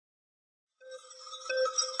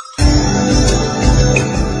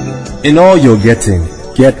In all you're getting,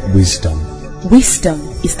 get wisdom. Wisdom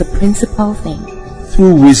is the principal thing.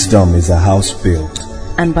 Through wisdom is a house built,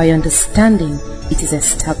 and by understanding it is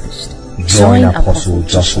established. Join Apostle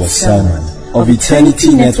Joshua Selman of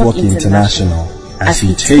Eternity Network International as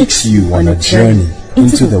he takes you on a journey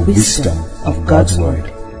into the wisdom of God's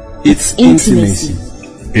Word. It's intimacy,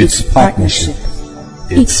 it's partnership,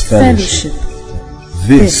 it's fellowship.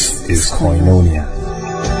 This is Koinonia.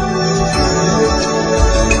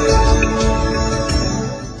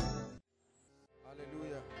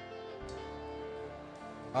 Hallelujah.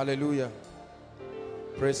 Hallelujah.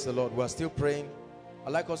 Praise the Lord. We're still praying.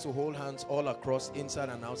 I'd like us to hold hands all across, inside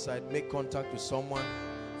and outside. Make contact with someone.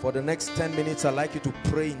 For the next 10 minutes, I'd like you to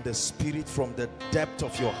pray in the spirit from the depth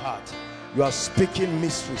of your heart. You are speaking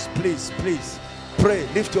mysteries. Please, please, pray.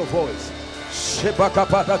 Lift your voice.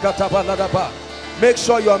 Make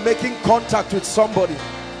sure you are making contact with somebody.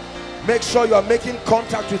 Make sure you are making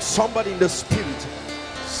contact with somebody in the spirit.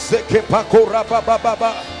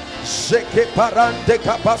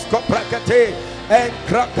 And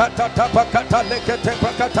krakata tapakata lekete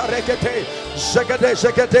prakata rekete jegede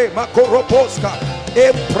jegede makoroposka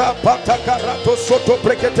emprapata karato soto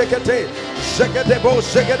prekete kete jegede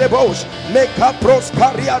bosh meka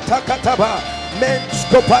proskariata kataba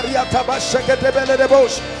mensko pariata ba jegede belede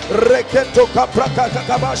bosh reketo kapraka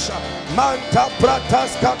kabasha manta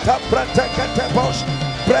pratas kata pratekete bosh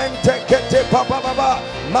brente kete baba baba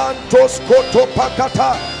mantos koto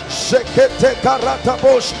pakata jekete karata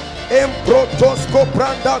bosh Emprotosko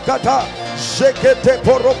branda kata jekete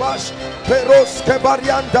porobash peroske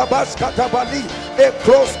varianda baskata bali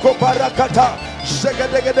ekrosko barakata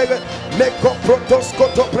jegedegedege meko protosko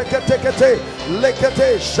to preketekete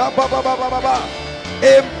lekete shabababababa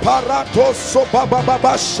emparato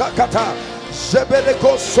sobababa shakata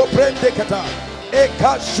jebeleko soprende kata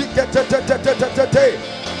eka jikete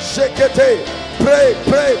jekete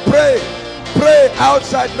pray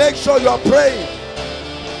outside. Make sure you are praying.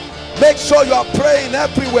 Make sure you are praying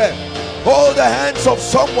everywhere. Hold the hands of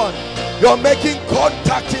someone. You're making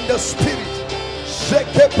contact in the spirit.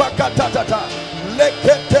 Sheke pakatatata.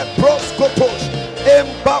 Lekete proskotosh.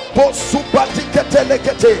 Embapo subatikete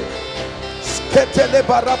lekete. Sketele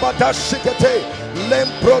barabada shikete.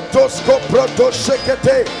 Lemprotosko proto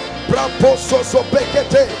shekete. Braposo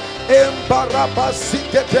sobekete.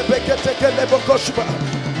 Embarabasikete bekete kelebokoshba.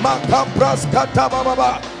 Makabras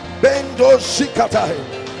katababa. Bendo shikatahe.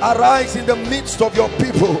 Arise in the midst of your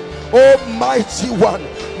people, Almighty One.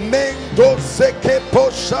 Mendo seke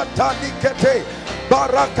poshatalikete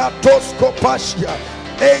barakatos kopashia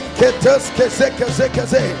enketes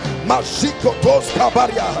kezeke mashikotos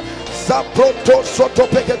kabaria zaproto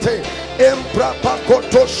sotopekete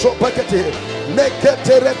embrapakoto shopekete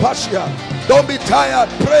nekete repashia. Don't be tired.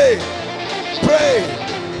 Pray.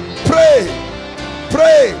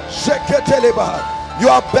 Sheketeleba. You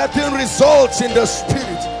are betting results in the spirit.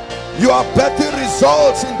 You are betting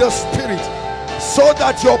results in the spirit, so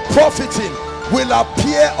that your profiting will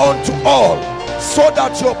appear unto all. So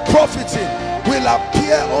that your profiting will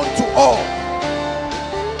appear unto all.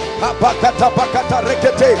 Apakata pakata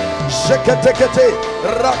rekete, sheketekete,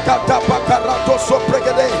 rakata pakarato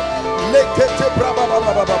sopregede, lekete braba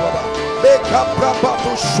baba baba, beka braba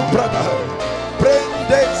tu shubrada,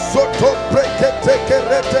 prende soto prekete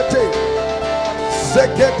keretete.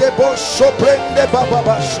 Zegedebo soprende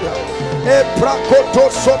bababashia eprakoto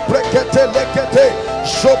soprekete lekete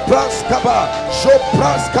sopraskaba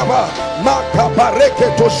makabareke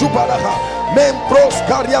to shubalaha membros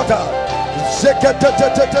kariata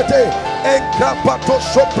zeketetetetete enkrapato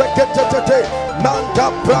soprekete manda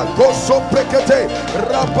prako soprekete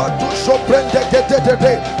rapatu soprende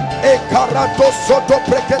ketete ekarato soto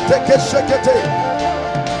prekete keshekete.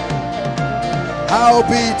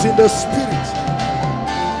 Howbeit in the spirit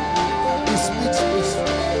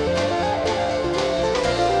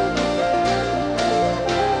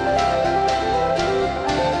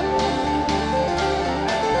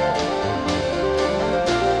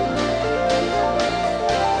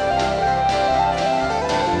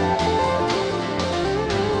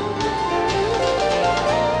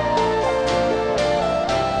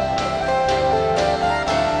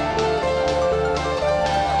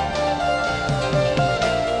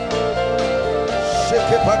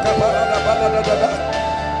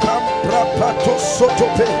Kamprapato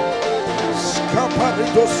sotope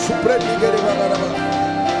skaparido suprenigere banaraba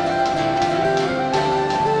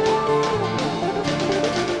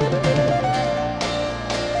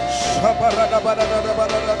shabarada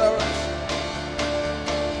banaraba.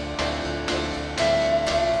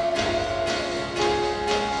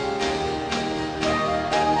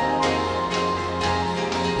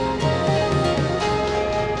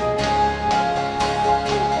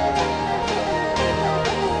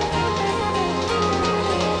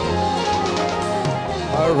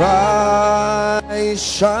 Arise,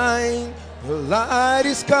 shine, the light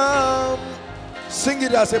is come. Sing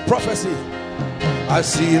it as a prophecy. I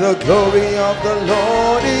see the glory of the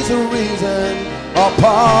Lord is risen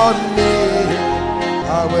upon me.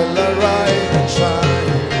 I will arise and shine.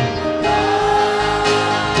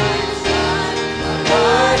 Arise, shine, the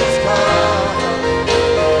light is come.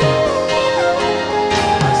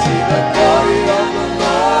 I see the glory of the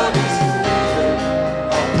Lord is risen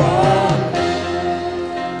upon me.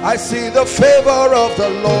 I see the favor of the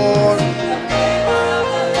Lord.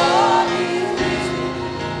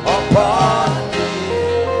 Upon me.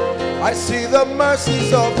 I see the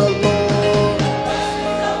mercies of the Lord.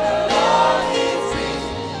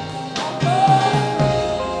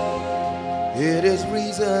 It is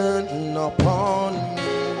risen upon me.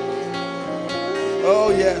 Oh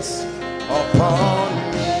yes, upon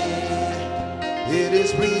me. It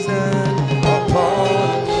is risen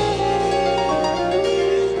upon me.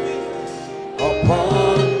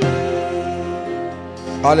 Upon me.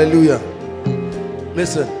 Hallelujah.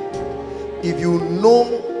 Listen. If you know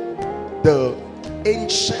the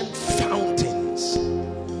ancient fountains,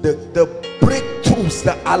 the breakthroughs,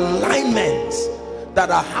 the alignments that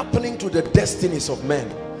are happening to the destinies of men,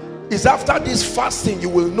 is after this fasting you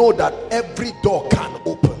will know that every door can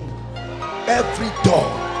open. Every door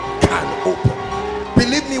can open.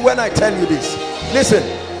 Believe me when I tell you this. Listen,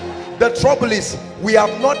 the trouble is we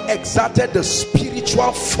have not exerted the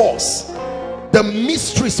spiritual force, the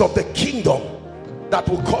mysteries of the kingdom that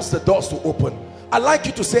will cause the doors to open. I'd like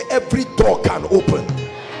you to say every door can open.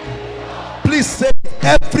 Please say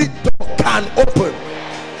every door can open.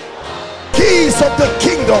 Keys of the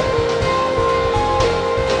kingdom.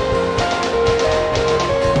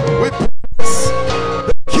 We press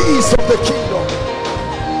the keys of the kingdom.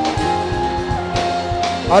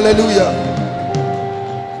 Hallelujah.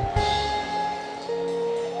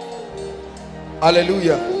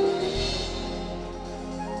 Hallelujah.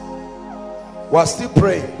 We're still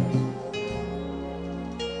praying.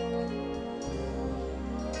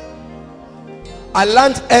 I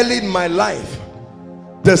learned early in my life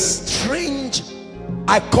the strange,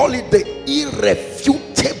 I call it the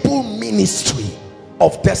irrefutable ministry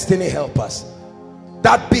of destiny helpers,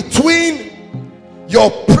 that between your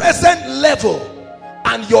present level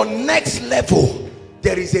and your next level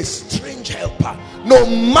there is a strange helper. No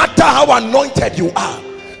matter how anointed you are,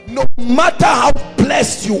 no matter how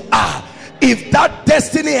blessed you are, if that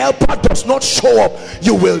destiny helper does not show up,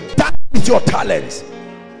 you will die with your talents.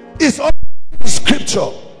 It's all scripture.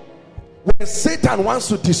 When Satan wants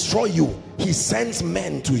to destroy you, he sends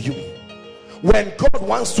men to you. When God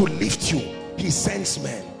wants to lift you, he sends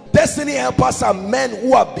men. Destiny helpers are men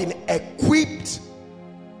who have been equipped,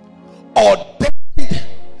 ordained,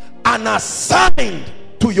 and assigned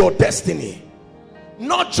to your destiny.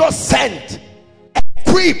 Not just sent,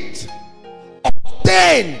 equipped,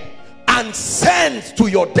 ordained, and sent to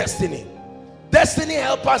your destiny. Destiny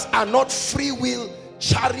helpers are not free will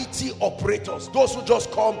charity operators, those who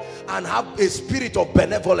just come and have a spirit of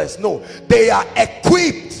benevolence. No, they are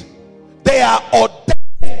equipped, they are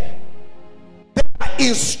ordained, they are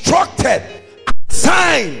instructed,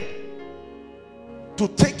 assigned to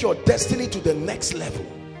take your destiny to the next level.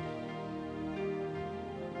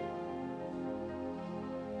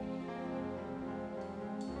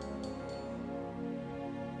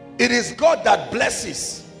 It is God that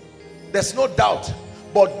blesses, there's no doubt,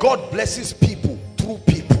 but God blesses people through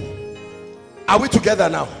people. Are we together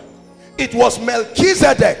now? It was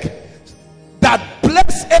Melchizedek that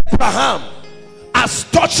blessed Abraham as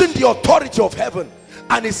touching the authority of heaven,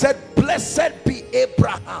 and he said, blessed be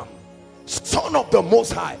Abraham, son of the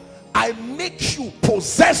Most High, I make you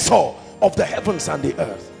possessor of the heavens and the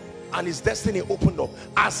earth. And his destiny opened up.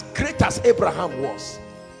 As great as Abraham was,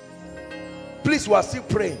 please, we are still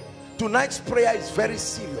praying. Tonight's prayer is very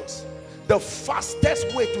serious. The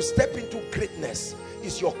fastest way to step into greatness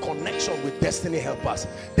is your connection with destiny helpers.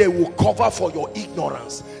 They will cover for your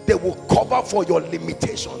ignorance. They will cover for your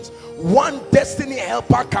limitations. One destiny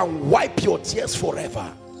helper can wipe your tears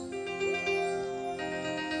forever.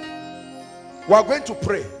 We are going to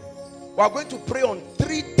pray. We are going to pray on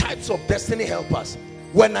 3 types of destiny helpers.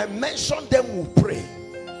 When I mention them, we'll pray.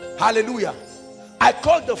 Hallelujah. I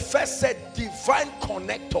call the first set divine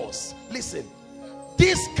connectors. Listen,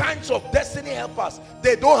 these kinds of destiny helpers,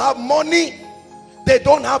 they don't have money, they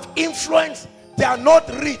don't have influence, they are not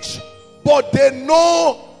rich, but they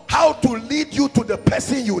know how to lead you to the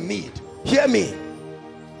person you need. Hear me.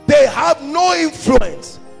 They have no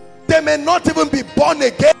influence, they may not even be born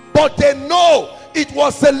again, but they know it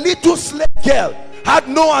was a little slave girl, had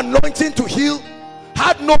no anointing to heal,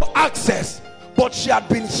 had no access, but she had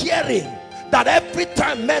been hearing that every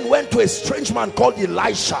time men went to a strange man called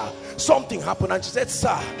Elisha, something happened. And she said,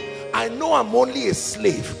 sir, I know I'm only a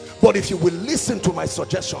slave, but if you will listen to my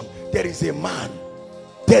suggestion, there is a man.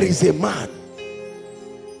 There is a man.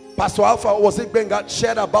 Pastor Alpha was it Benga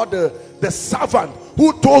shared about the servant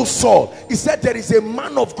who told Saul, he said, there is a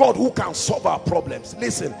man of God who can solve our problems.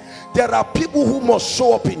 Listen, there are people who must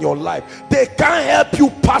show up in your life. They can't help you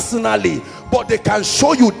personally, but they can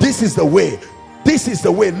show you this is the way. This is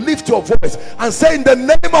the way. Lift your voice and say, in the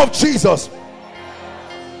name of Jesus,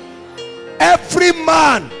 every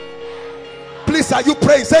man, please, are you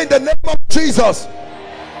praying? Say, in the name of Jesus,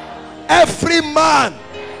 every man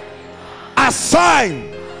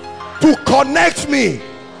assigned to connect me,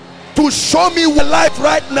 to show me life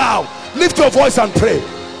right now. Lift your voice and pray.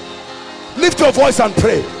 Lift your voice and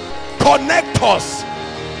pray. Connect us.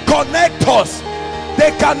 Connect us. They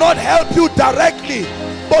cannot help you directly,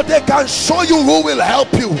 but they can show you who will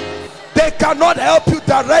help you. They cannot help you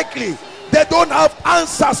directly. They don't have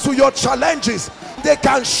answers to your challenges. They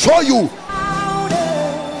can show you.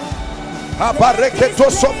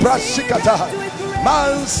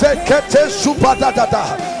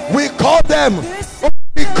 We call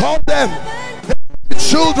them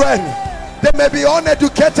children. They may be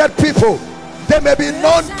uneducated people, they may be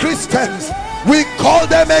non-Christians. We call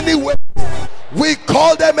them anyway. We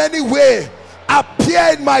call them anyway.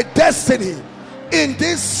 Appear in my destiny in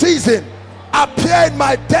this season. Appear in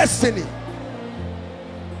my destiny.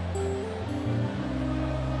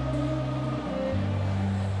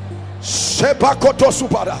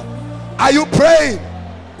 Are you praying?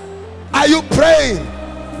 Are you praying?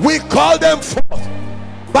 We call them forth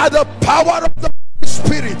by the power of the Holy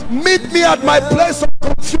Spirit. Meet me at my place of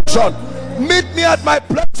confusion. Meet me at my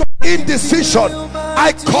place of indecision.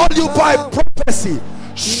 I call you by prophecy.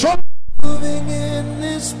 Show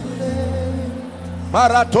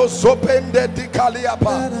Marato sopende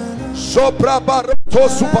dikaliapa sopra baroto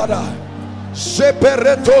supada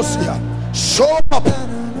seperetosia. Show up,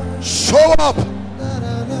 show up,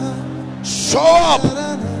 show up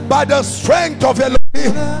by the strength of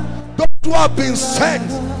Elohim. Those who have been sent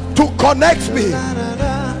to connect me,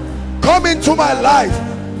 come into my life,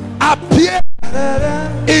 appear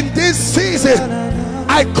in this season.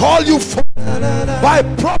 I call you forth by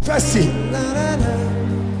prophecy.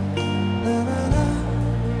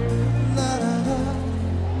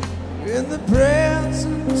 In the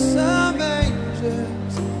presence of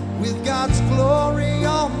angels, with God's glory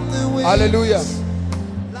on the wings. Hallelujah.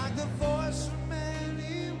 Like the voice of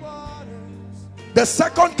many waters. The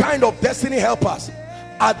second kind of destiny helpers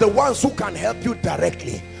are the ones who can help you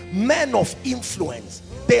directly. Men of influence.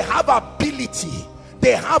 They have ability,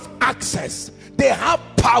 they have access, they have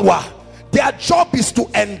power. Their job is to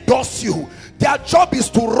endorse you. Their job is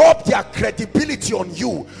to rub their credibility on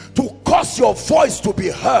you, to cause your voice to be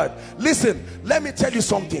heard. Listen, let me tell you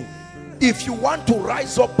something. If you want to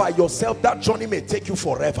rise up by yourself, that journey may take you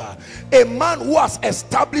forever. A man who has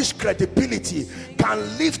established credibility can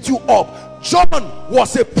lift you up. John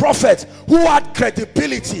was a prophet who had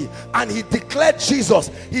credibility, and he declared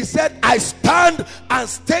Jesus. He said, I stand and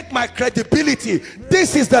stake my credibility.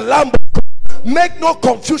 This is the Lamb of God. Make no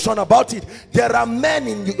confusion about it. There are men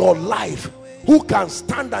in your life who can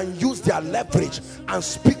stand and use their leverage and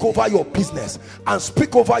speak over your business and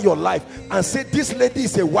speak over your life and say, this lady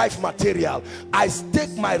is a wife material. I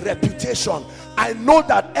stake my reputation. I know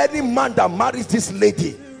that any man that marries this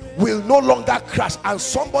lady will no longer crash, and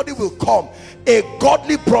somebody will come, a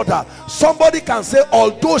godly brother. Somebody can say,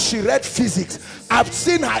 although she read physics, I've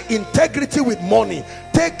seen her integrity with money.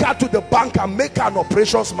 Take her to the bank and make her an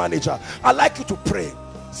operations manager. I'd like you to pray.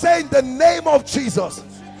 Say, in the name of Jesus.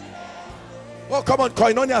 Oh, come on,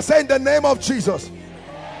 Koinonia. Say, in the name of Jesus.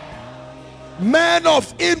 Men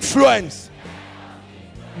of influence,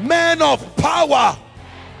 men of power,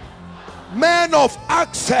 men of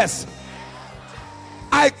access,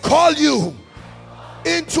 I call you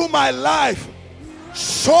into my life.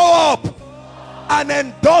 Show up and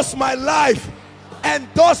endorse my life,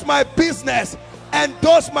 endorse my business,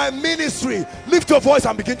 endorse my ministry. Lift your voice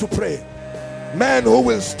and begin to pray. Men who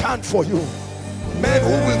will stand for you, men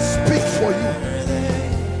who will speak for you.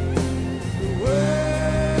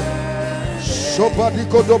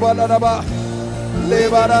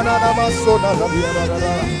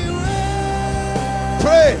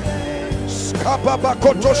 Pray.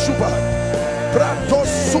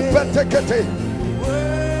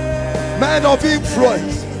 Men of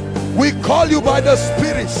influence, we call you by the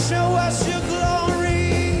Spirit.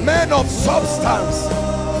 Men of substance,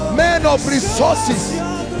 men of resources,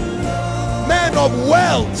 men of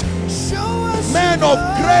wealth, men of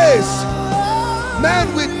grace,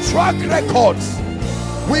 Men with track records,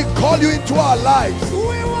 we call you into our lives. We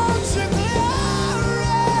want your glory.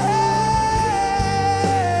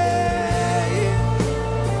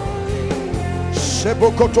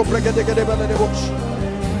 Shebokoto bregedegede beledebosh.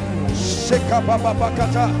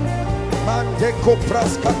 Shekabababakata. Mandeko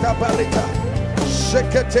praskata barita.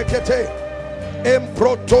 Sheketekete.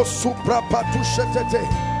 Embroto suprapatushetete.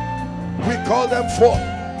 We call them forth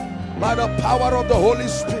by the power of the Holy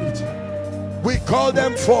Spirit. We call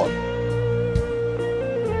them forth.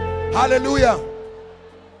 Hallelujah.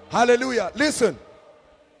 Hallelujah. Listen.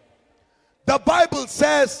 The Bible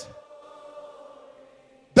says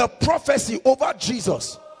the prophecy over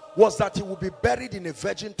Jesus was that he would be buried in a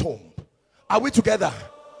virgin tomb. Are we together?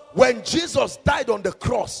 When Jesus died on the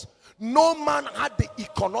cross, no man had the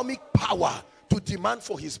economic power to demand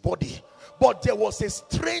for his body. But there was a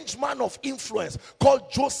strange man of influence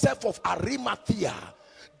called Joseph of Arimathea.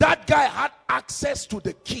 That guy had access to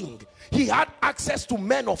the king. He had access to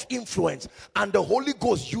men of influence, and the Holy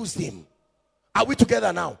Ghost used him. Are we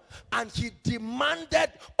together now? And he demanded,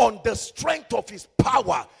 on the strength of his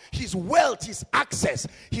power, his wealth, his access,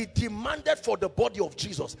 he demanded for the body of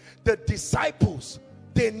Jesus. The disciples,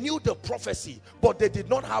 they knew the prophecy, but they did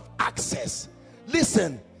not have access.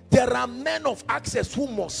 Listen, there are men of access who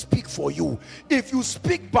must speak for you. If you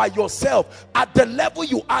speak by yourself, at the level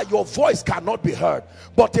you are, your voice cannot be heard.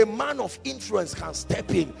 But a man of influence can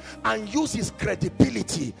step in and use his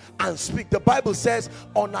credibility and speak. The Bible says,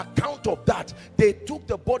 on account of that, they took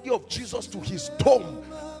the body of Jesus to his tomb,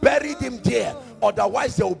 buried him there.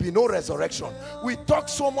 Otherwise, there will be no resurrection. We talk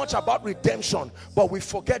so much about redemption, but we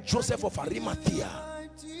forget Joseph of Arimathea,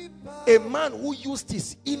 a man who used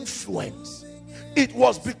his influence. It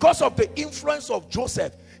was because of the influence of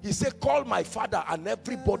Joseph. He said, call my father and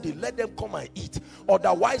everybody, let them come and eat.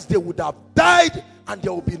 Otherwise, they would have died and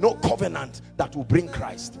there will be no covenant that will bring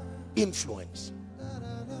Christ. Influence.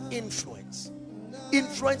 Influence.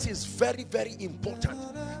 Influence is very, very important.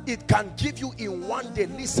 It can give you in one day.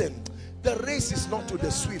 Listen, the race is not to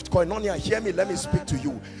the swift. Koinonia, hear me, let me speak to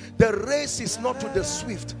you. The race is not to the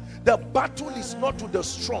swift. The battle is not to the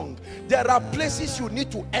strong. There are places you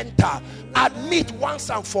need to enter. Admit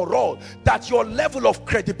once and for all that your level of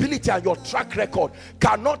credibility and your track record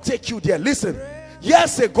cannot take you there. Listen,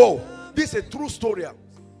 years ago, this is a true story.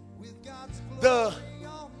 There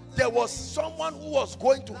was someone who was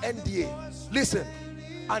going to NDA. Listen,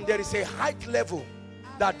 and there is a height level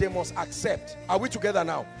that they must accept. Are we together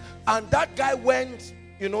now? And that guy went,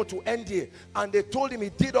 you know, to NDA, and they told him he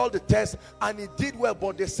did all the tests and he did well,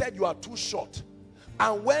 but they said you are too short.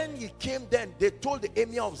 And when he came, then they told the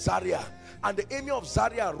Emir of Zaria, and the Emir of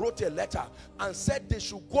Zaria wrote a letter and said they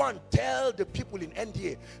should go and tell the people in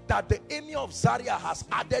NDA that the Emir of Zaria has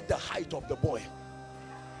added the height of the boy.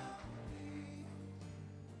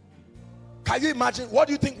 Can you imagine? What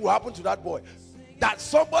do you think will happen to that boy? That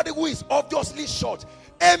somebody who is obviously short,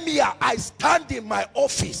 Emir, I stand in my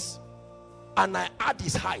office and I add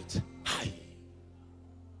his height. High.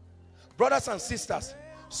 Brothers and sisters,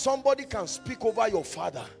 somebody can speak over your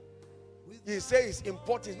father. He says it's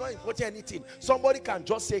important, it's not important anything. Somebody can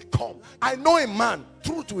just say, come. I know a man,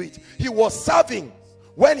 true to it, he was serving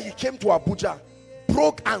when he came to Abuja,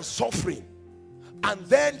 broke and suffering. And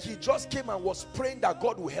then he just came and was praying that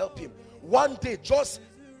God will help him. One day, just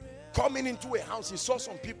coming into a house, he saw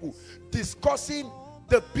some people discussing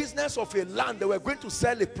the business of a land. They were going to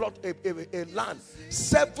sell a plot, a land,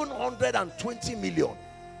 720 million.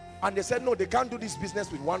 And they said, no, they can't do this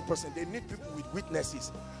business with one person. They need people with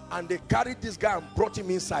witnesses. And they carried this guy and brought him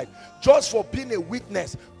inside. Just for being a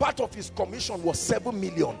witness, part of his commission was 7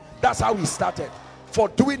 million. That's how he started. For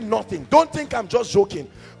doing nothing. Don't think I'm just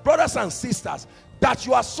joking. Brothers and sisters, that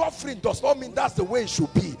you are suffering does not mean that's the way it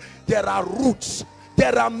should be. There are roots.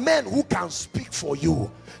 There are men who can speak for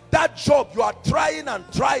you. That job you are trying and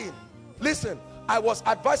trying. Listen, I was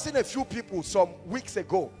advising a few people some weeks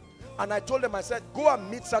ago, and I told them, I said, go and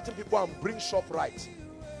meet certain people and bring ShopRite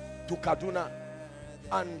to Kaduna,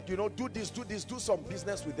 and you know, do this, do some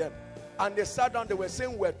business with them. And they sat down, they were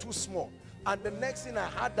saying we're too small. And the next thing I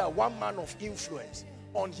had, that one man of influence,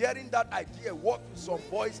 on hearing that idea, worked with some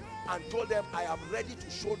boys and told them, I am ready to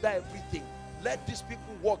shoulder everything. Let these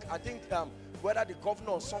people work. I think whether the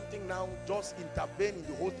governor or something now just intervene in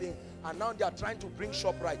the whole thing, and now they are trying to bring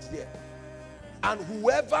ShopRite there. And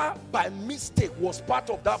whoever by mistake was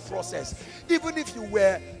part of that process, even if you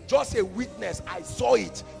were just a witness, I saw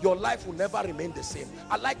it, your life will never remain the same.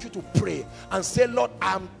 I'd like you to pray and say, Lord,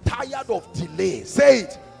 I'm tired of delay. Say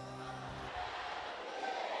it.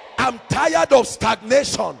 I'm tired of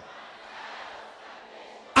stagnation.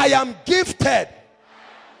 I am gifted,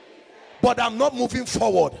 but I'm not moving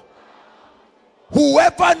forward.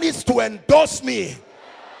 Whoever needs to endorse me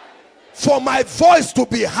for my voice to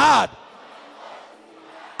be heard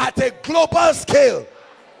at a global scale,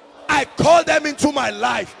 I call them into my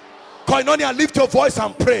life. Koinonia, lift your voice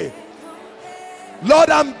and pray. Lord,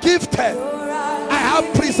 I'm gifted. I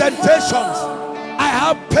have presentations. I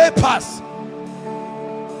have papers.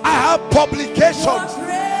 I have publications.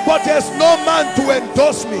 But there's no man to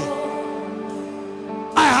endorse me.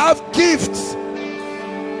 I have gifts.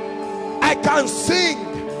 I can sing.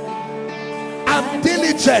 I'm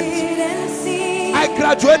diligent. I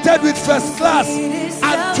graduated with first class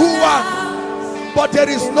and 2-1. But there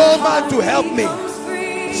is no man to help me.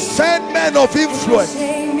 Send men of influence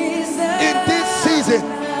in this season.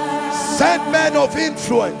 Send men of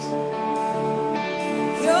influence.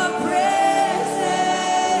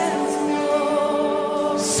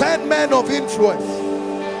 Send men of influence.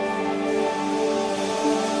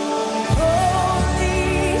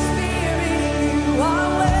 Holy Spirit, you are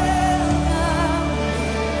welcome.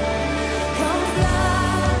 Come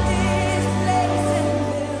flood this place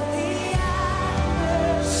and fill the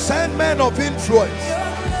atmosphere. Send men of influence.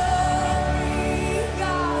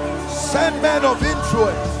 Send men of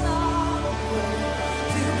influence.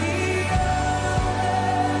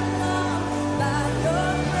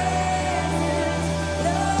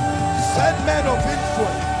 Send men of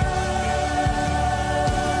influence.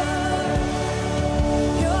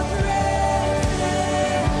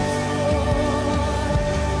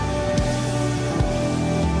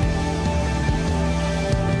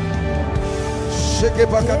 Sheke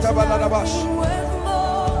bakata baladabash.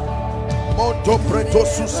 Monto preto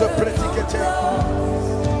suse pretikete.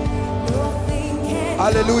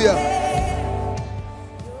 Hallelujah.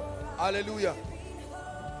 Hallelujah.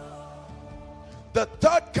 The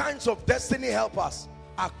third kinds of destiny helpers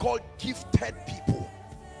are called gifted people.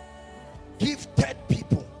 Gifted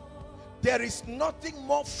people. There is nothing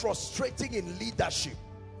more frustrating in leadership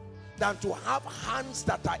than to have hands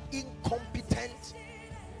that are incompetent.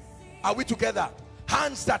 Are we together?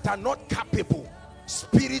 Hands that are not capable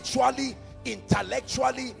spiritually,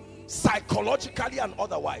 intellectually, psychologically, and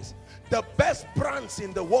otherwise. The best brands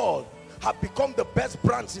in the world have become the best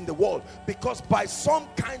brands in the world because by some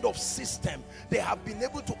kind of system they have been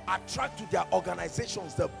able to attract to their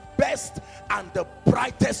organizations the best and the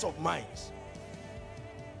brightest of minds.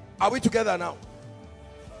 Are we together now?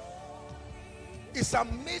 It's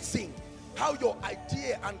amazing how your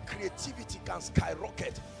idea and creativity can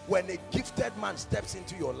skyrocket when a gifted man steps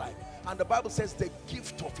into your life. And the Bible says the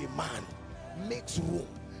gift of a man makes room.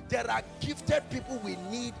 There are gifted people we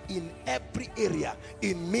need in every area,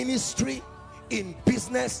 in ministry, in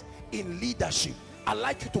business, in leadership. I'd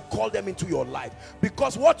like you to call them into your life,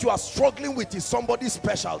 because what you are struggling with is somebody's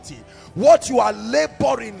specialty. What you are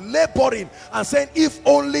laboring and saying, if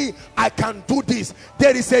only I can do this.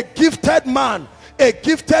 There is a gifted man, a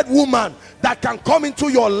gifted woman that can come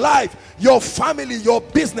into your life, your family, your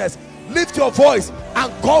business. Lift your voice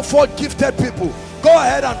and call for gifted people. Go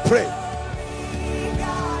ahead and pray.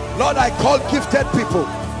 Lord, I call gifted people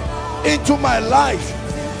into my life,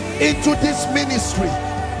 into this ministry.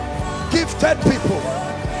 Gifted people,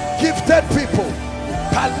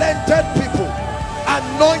 talented people,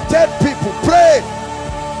 anointed people. Pray,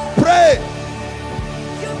 pray.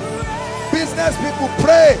 Business people,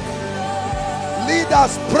 pray.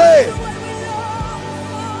 Leaders, pray.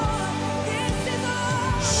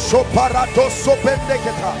 Shoparatos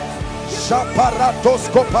sopendeketa, shaparatos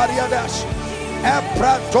kopariadash.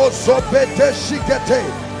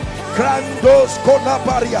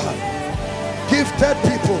 Gifted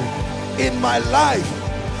people in my life,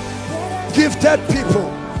 gifted people,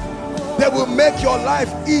 they will make your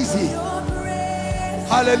life easy.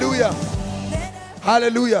 Hallelujah.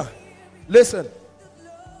 Hallelujah. Listen,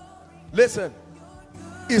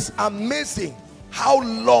 it's amazing how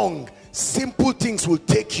long simple things will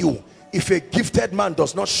take you if a gifted man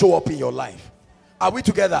does not show up in your life. Are we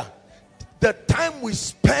together? The time we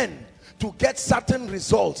spend to get certain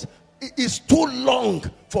results is too long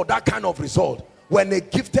for that kind of result. When a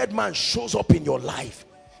gifted man shows up in your life,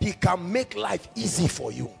 he can make life easy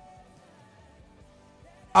for you.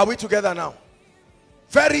 Are we together now?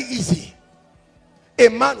 Very easy. A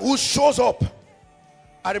man who shows up.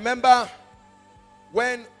 I remember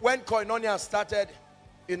when Koinonia started,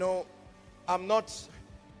 you know, I'm not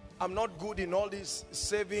good in all these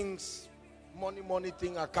savings, money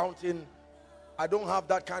thing, accounting. I don't have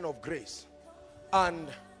that kind of grace. And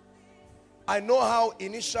I know how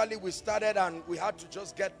initially we started and we had to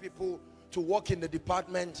just get people to work in the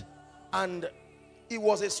department, and it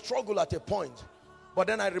was a struggle at a point. But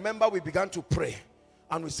then I remember we began to pray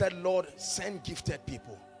and we said, Lord, send gifted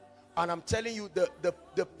people. And I'm telling you,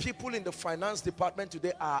 the people in the finance department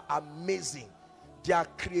today are amazing. Their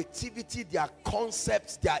creativity, their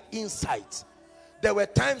concepts, their insights. There were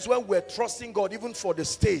times when we're trusting God even for the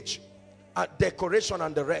stage, decoration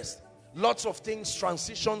and the rest. Lots of things,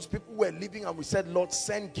 transitions, people were leaving, and we said, Lord,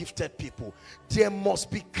 send gifted people. There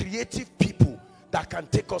must be creative people that can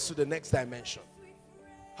take us to the next dimension.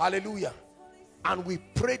 Hallelujah. And we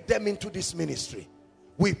prayed them into this ministry.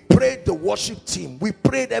 We prayed the worship team. We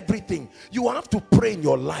prayed everything. You have to pray in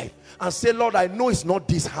your life and say, Lord, I know it's not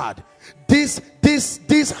this hard. This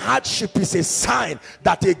hardship is a sign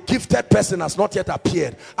that a gifted person has not yet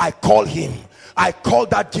appeared. I call him. I call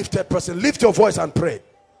that gifted person. Lift your voice and pray.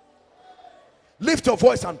 Lift your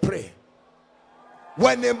voice and pray.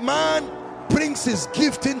 When a man brings his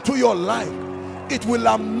gift into your life, it will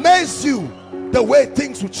amaze you the way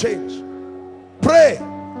things will change. Pray.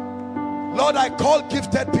 Lord, I call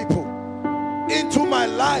gifted people into my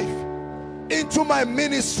life, into my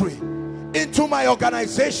ministry, into my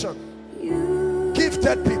organization.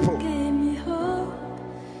 Gifted people.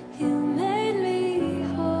 You made me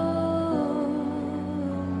whole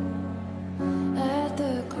at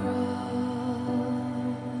the cross.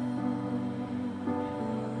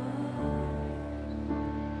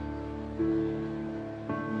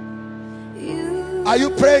 Are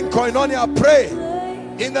you praying, Koinonia? Pray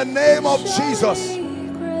in the name of Jesus.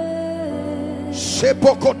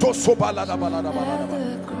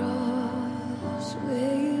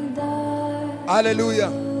 Hallelujah.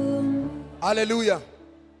 Hallelujah.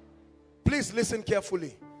 Please listen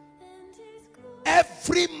carefully.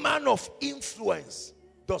 Every man of influence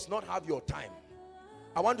does not have your time.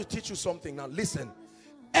 I want to teach you something now. Listen.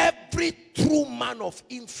 Every true man of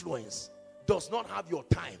influence does not have your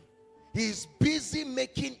time. He is busy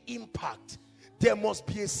making impact. There must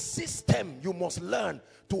be a system you must learn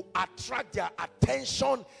to attract their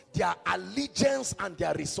attention, their allegiance, and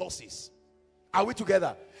their resources. Are we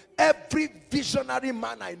together? Every visionary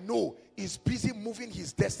man I know is busy moving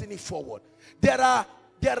his destiny forward. There are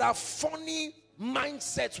funny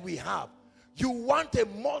mindsets we have. You want a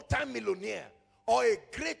multi-millionaire or a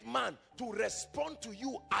great man to respond to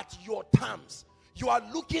you at your terms. You are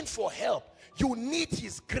looking for help. You need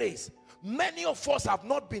his grace. Many of us have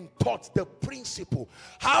not been taught the principle.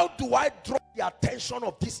 How do I draw the attention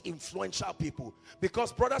of these influential people?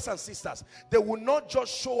 Because brothers and sisters, they will not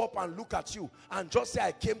just show up and look at you and just say,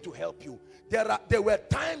 I came to help you. There were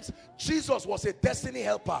times Jesus was a destiny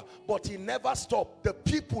helper, but he never stopped. The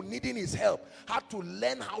people needing his help had to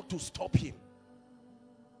learn how to stop him.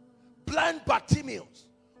 Blind Bartimaeus,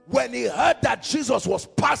 when he heard that Jesus was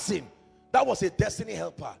passing, that was a destiny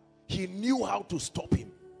helper. He knew how to stop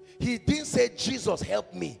him. He didn't say, Jesus,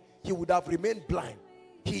 help me. He would have remained blind.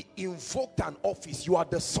 He invoked an office. You are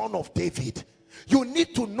the son of David. You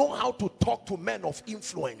need to know how to talk to men of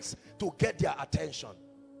influence to get their attention.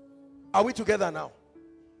 Are we together now?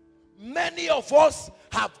 Many of us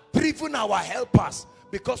have driven our helpers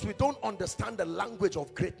because we don't understand the language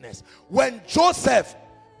of greatness. When Joseph,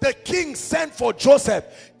 the king, sent for Joseph,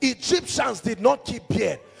 Egyptians did not keep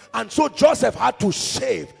beard. And so Joseph had to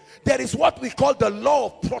shave. There is what we call the law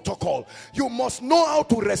of protocol. You must know how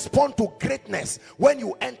to respond to greatness when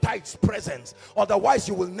you enter its presence. Otherwise,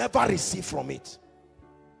 you will never receive from it.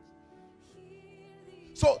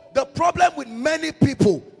 So the problem with many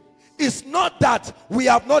people is not that we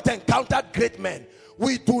have not encountered great men.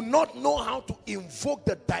 We do not know how to invoke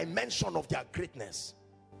the dimension of their greatness.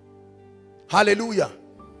 Hallelujah.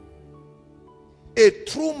 A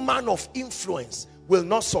true man of influence will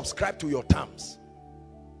not subscribe to your terms.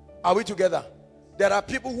 Are we together? There are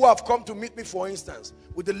people who have come to meet me, for instance,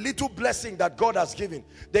 with the little blessing that God has given.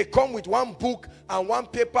 They come with one book and one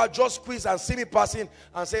paper, just squeeze and see me passing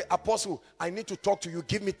and say, Apostle, I need to talk to you.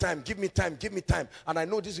 Give me time, give me time, give me time. And I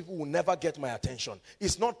know these people will never get my attention.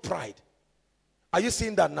 It's not pride. Are you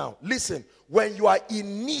seeing that now? Listen, when you are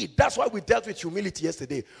in need, that's why we dealt with humility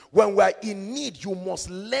yesterday. When we are in need, you must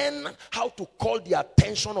learn how to call the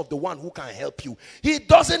attention of the one who can help you. He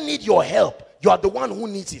doesn't need your help. You are the one who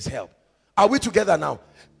needs his help. Are we together now?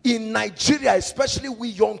 In Nigeria, especially we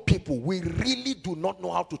young people, we really do not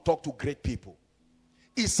know how to talk to great people.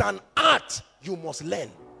 It's an art you must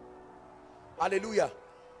learn. Hallelujah.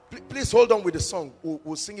 Please hold on with the song.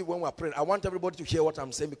 We'll sing it when we're praying. I want everybody to hear what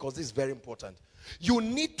I'm saying because this is very important. You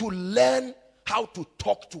need to learn how to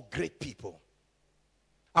talk to great people.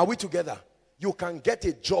 Are we together? You can get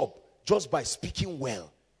a job just by speaking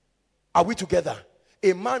well. Are we together?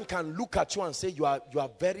 A man can look at you and say, you are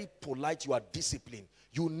very polite, you are disciplined.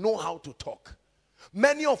 You know how to talk.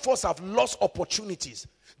 Many of us have lost opportunities.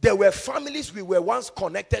 There were families we were once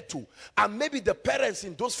connected to, and maybe the parents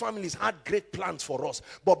in those families had great plans for us,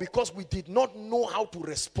 but because we did not know how to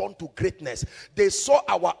respond to greatness, they saw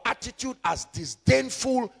our attitude as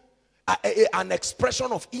disdainful, an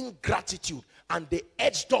expression of ingratitude, and they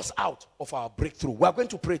edged us out of our breakthrough. We are going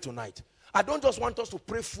to pray tonight. I don't just want us to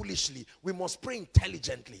pray foolishly. We must pray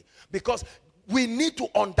intelligently, because we need to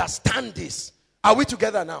understand this. Are we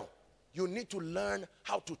together now? You need to learn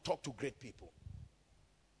how to talk to great people.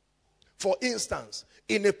 For instance,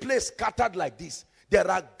 in a place scattered like this, there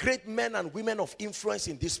are great men and women of influence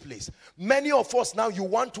in this place. Many of us now, you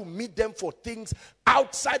want to meet them for things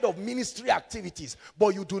outside of ministry activities, but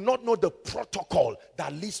you do not know the protocol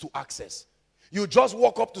that leads to access. You just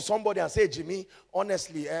walk up to somebody and say, Jimmy,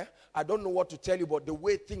 honestly, I don't know what to tell you, but the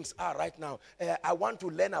way things are right now, I want to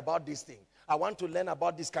learn about this thing. I want to learn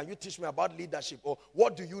about this. Can you teach me about leadership? Or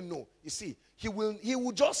what do you know? You see, he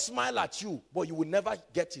will just smile at you, but you will never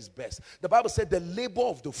get his best. The Bible said the labor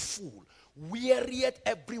of the fool wearieth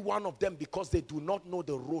every one of them, because they do not know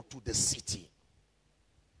the road to the city.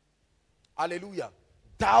 Hallelujah.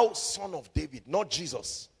 Thou son of David, not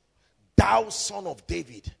Jesus. Thou son of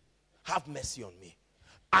David, have mercy on me.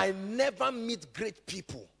 I never meet great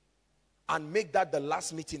people and make that the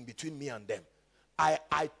last meeting between me and them.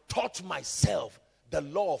 I taught myself the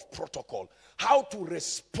law of protocol, how to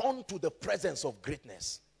respond to the presence of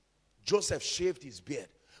greatness. Joseph shaved his beard.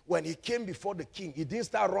 When he came before the king, he didn't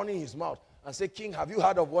start running his mouth and say, King, have you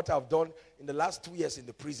heard of what I've done in the last 2 years in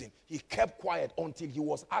the prison? He kept quiet until he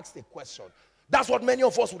was asked a question. That's what many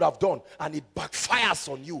of us would have done, and it backfires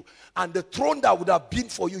on you. And the throne that would have been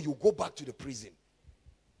for you, you go back to the prison.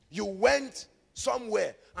 You went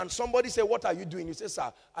somewhere and somebody said, what are you doing? You say, sir,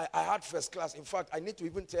 I had first class. In fact, I need to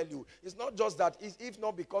even tell you, it's not just that, if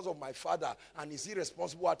not because of my father and his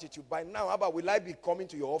irresponsible attitude, by now, how about will I be coming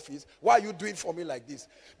to your office? Why are you doing for me like this?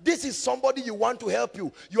 This is somebody you want to help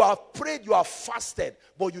you. You have prayed, you have fasted,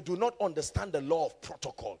 but you do not understand the law of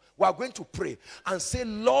protocol. We are going to pray and say,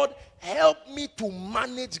 Lord, help me to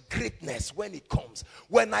manage greatness when it comes.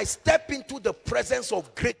 When I step into the presence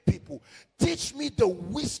of great people, teach me the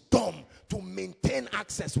wisdom to maintain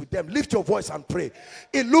access with them. Lift your voice and pray.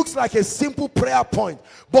 It looks like a simple prayer point,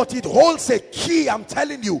 but it holds a key, I'm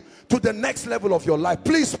telling you, to the next level of your life.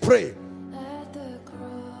 Please pray.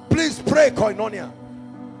 Please pray, Koinonia.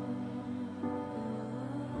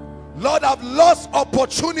 Lord, I've lost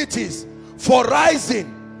opportunities for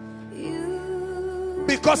rising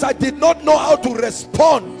because I did not know how to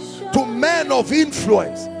respond to men of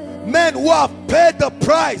influence, men who have paid the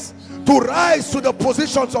price to rise to the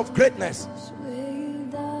positions of greatness.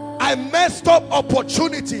 I messed up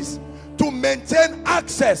opportunities to maintain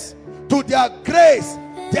access to their grace,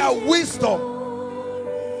 their wisdom.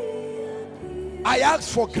 I ask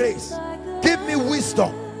for grace. Give me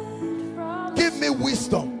wisdom. Give me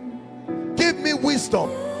wisdom. Give me wisdom.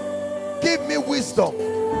 Give me wisdom.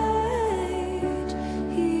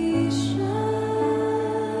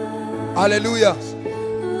 Hallelujah.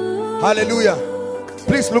 Hallelujah.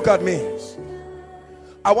 Please look at me.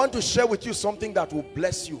 I want to share with you something that will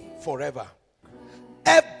bless you forever.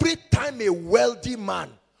 Every time a wealthy man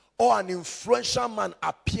or an influential man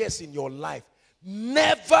appears in your life,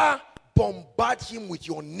 never bombard him with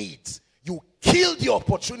your needs. You kill the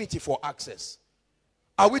opportunity for access.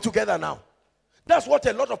 Are we together now? That's what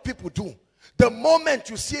a lot of people do. The moment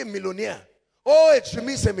you see a millionaire, oh, it's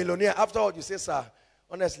Jimmy is a millionaire. After all, you say, sir,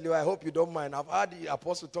 honestly, I hope you don't mind. I've heard the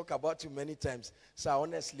apostle talk about you many times. Sir,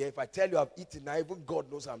 honestly, if I tell you I've eaten, now even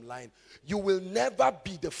God knows I'm lying. You will never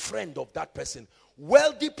be the friend of that person.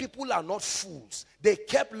 Wealthy people are not fools. They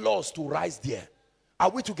kept laws to rise there. Are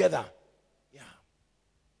we together? Yeah.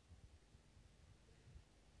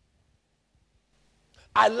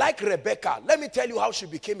 I like Rebecca. Let me tell you how she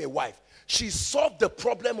became a wife. She solved the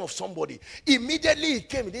problem of somebody. Immediately it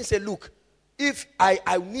came. He didn't say, look, if I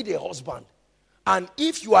need a husband, and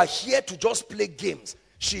if you are here to just play games,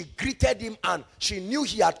 she greeted him and she knew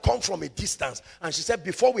he had come from a distance. And she said,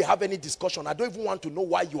 before we have any discussion, I don't even want to know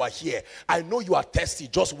why you are here. I know you are thirsty,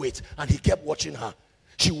 just wait. And he kept watching her.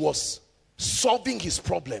 She was solving his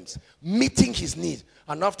problems, meeting his needs.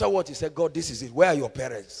 And afterwards he said, God, this is it. Where are your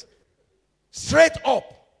parents? Straight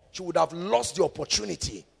up, she would have lost the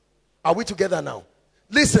opportunity. Are we together now?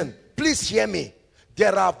 Listen, please hear me.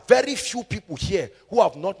 There are very few people here who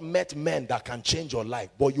have not met men that can change your life,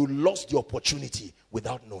 but you lost the opportunity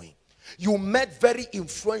without knowing. You met very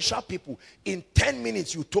influential people. In 10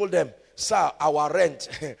 minutes, you told them, sir, our rent,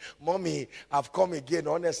 mommy, I've come again,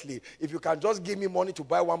 honestly. If you can just give me money to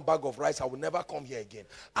buy one bag of rice, I will never come here again.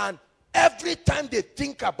 And Every time they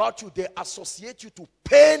think about you, they associate you to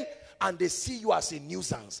pain and they see you as a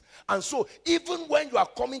nuisance. And so even when you are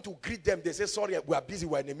coming to greet them, they say, sorry, we are busy,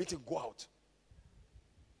 we're in a meeting, go out.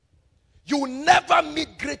 You never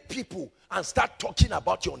meet great people and start talking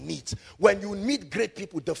about your needs. When you meet great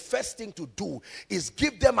people, the first thing to do is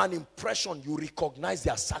give them an impression you recognize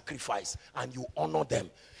their sacrifice and you honor them.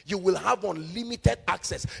 You will have unlimited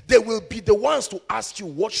access. They will be the ones to ask you,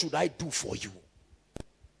 what should I do for you?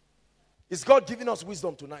 Is God giving us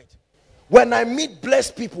wisdom tonight? When I meet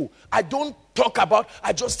blessed people, I don't talk about,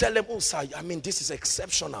 I just tell them, oh sir, I mean, this is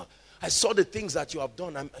exceptional. I saw the things that you have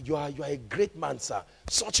done. You are a great man, sir.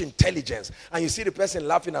 Such intelligence. And you see the person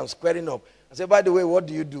laughing and squaring up. I say, by the way, what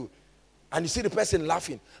do you do? And you see the person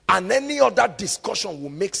laughing. And any other discussion will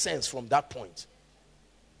make sense from that point.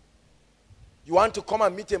 You want to come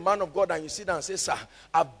and meet a man of God and you sit down and say, sir,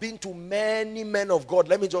 I've been to many men of God.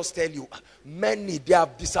 Let me just tell you, many, they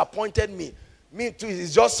have disappointed me. Me too.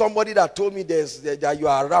 It's just somebody that told me that you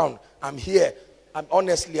are around. I'm here.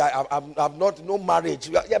 Honestly, I'm not, no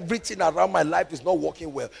marriage. Everything around my life is not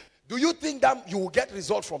working well. Do you think that you will get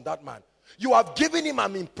results from that man? You have given him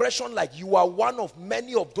an impression like you are one of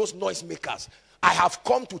many of those noisemakers. I have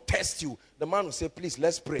come to test you. The man will say, please,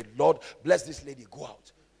 let's pray. Lord, bless this lady. Go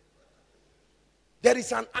out. There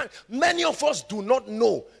is many of us do not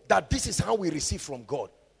know that this is how we receive from God.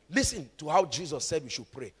 Listen to how Jesus said we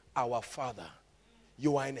should pray. Our Father,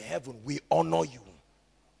 you are in heaven. We honor you.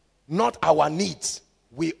 Not our needs.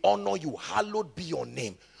 We honor you. Hallowed be your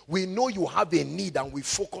name. We know you have a need and we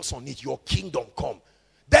focus on it. Your kingdom come.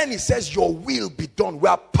 Then he says, your will be done. We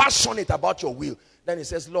are passionate about your will. Then he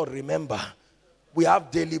says, Lord, remember, we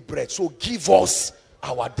have daily bread. So give us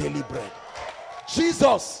our daily bread.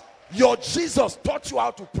 Jesus, your Jesus taught you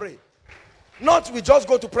how to pray. Not we just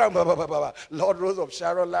go to pray. Blah, blah, blah, blah. Lord, Rose of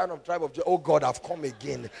Sharon, Lion of Tribe of Judah. Oh God, I've come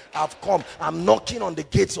again. I've come. I'm knocking on the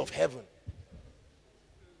gates of heaven.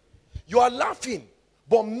 You are laughing,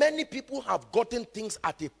 but many people have gotten things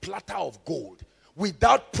at a platter of gold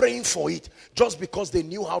without praying for it, just because they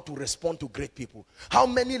knew how to respond to great people. How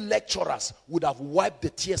many lecturers would have wiped the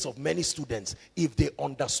tears of many students if they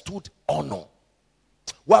understood honor?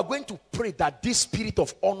 We are going to pray that this spirit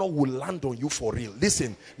of honor will land on you for real.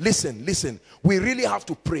 Listen, listen, listen. We really have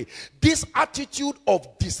to pray. This attitude of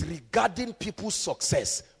disregarding people's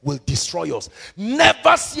success will destroy us.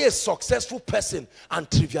 Never see a successful person and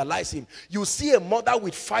trivialize him. You see a mother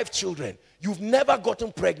with 5 children. You've never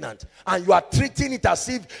gotten pregnant and you are treating it as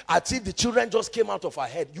if the children just came out of her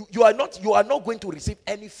head. You are not going to receive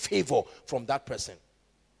any favor from that person.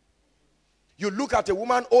 You look at a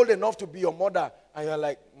woman old enough to be your mother and you're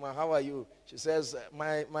like, how are you? She says,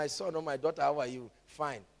 my son or my daughter, how are you?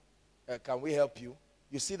 Fine. Can we help you?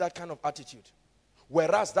 You see that kind of attitude.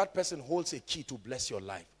 Whereas that person holds a key to bless your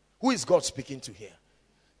life. Who is God speaking to here?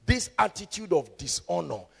 This attitude of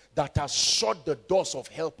dishonor that has shut the doors of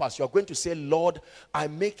helpers. You are going to say, Lord, I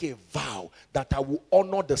make a vow that I will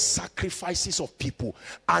honor the sacrifices of people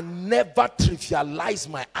and never trivialize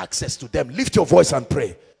my access to them. Lift your voice and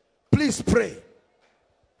pray. Please pray.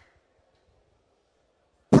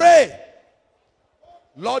 Pray.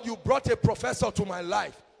 Lord, you brought a professor to my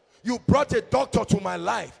life. You brought a doctor to my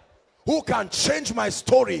life who can change my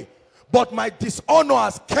story, but my dishonor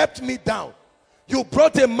has kept me down. You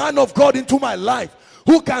brought a man of God into my life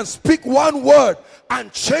who can speak one word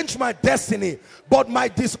and change my destiny, but my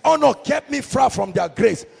dishonor kept me far from their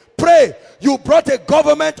grace. Pray. You brought a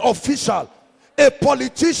government official, a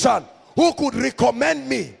politician who could recommend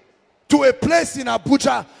me to a place in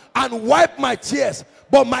Abuja and wipe my tears,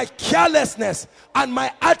 but my carelessness and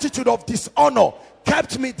my attitude of dishonor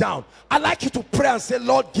kept me down. I'd like you to pray and say,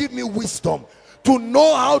 Lord, give me wisdom to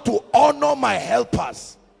know how to honor my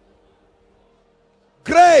helpers.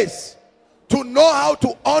 Grace to know how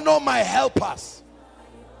to honor my helpers.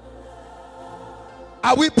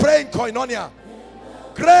 Are we praying, Koinonia?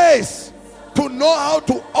 Grace to know how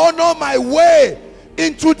to honor my way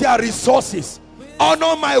into their resources.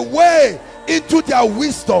 Honor my way into their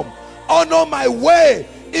wisdom. Honor my way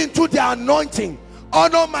into their anointing.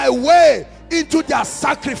 Honor my way into their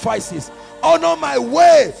sacrifices. Honor my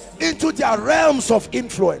way into their realms of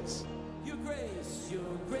influence.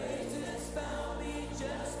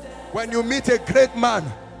 When you meet a great man,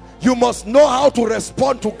 you must know how to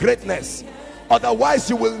respond to greatness. Otherwise,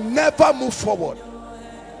 you will never move forward.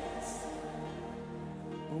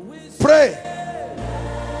 Pray.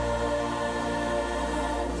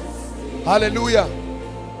 Hallelujah.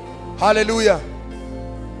 Hallelujah.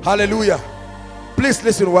 Hallelujah. Please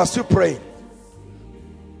listen, we are still praying.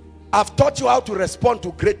 I've taught you how to respond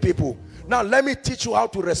to great people. Now let me teach you how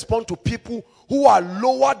to respond to people who are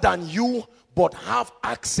lower than you but have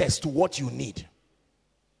access to what you need.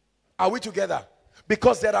 Are we together?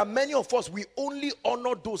 Because there are many of us, we only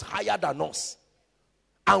honor those higher than us.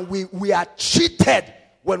 And we are cheated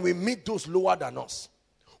when we meet those lower than us.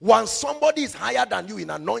 Once somebody is higher than you in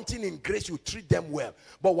anointing, in grace, you treat them well.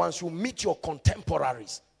 But once you meet your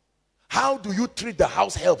contemporaries, how do you treat the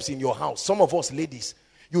house helps in your house? Some of us ladies,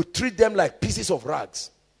 you treat them like pieces of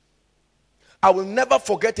rags. I will never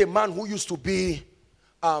forget a man who used to be,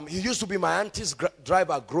 he used to be my auntie's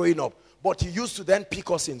driver growing up, but he used to then pick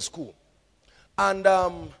us in school. And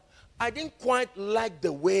I didn't quite like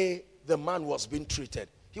the way the man was being treated.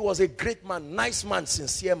 He was a great man, nice man,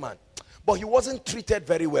 sincere man. But he wasn't treated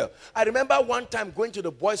very well. I remember one time going to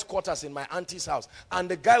the boys' quarters in my auntie's house, and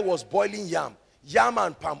the guy was boiling yam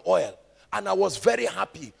and palm oil. And I was very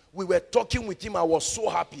happy. We were talking with him. I was so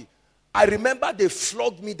happy. I remember they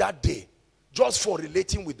flogged me that day just for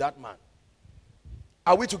relating with that man.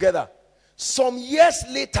 Are we together? Some years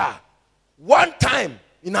later, one time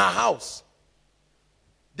in our house,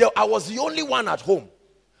 I was the only one at home.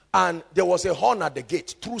 And there was a horn at the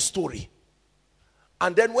gate. True story.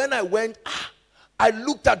 And then when I went, I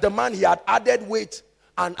looked at the man. He had added weight.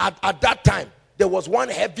 And at that time, there was one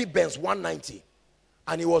heavy Benz 190.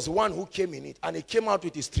 And he was the one who came in it. And he came out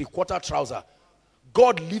with his 3/4 trouser.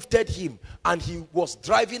 God lifted him. And he was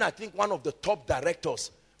driving, I think, one of the top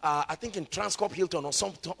directors. I think in Transcorp Hilton or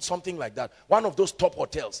something like that. One of those top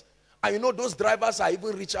hotels. And you know, those drivers are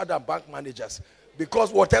even richer than bank managers.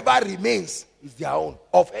 Because whatever remains is their own.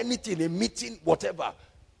 Of anything, a meeting, whatever.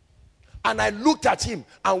 And I looked at him,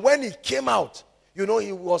 and when he came out, you know,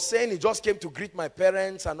 he was saying he just came to greet my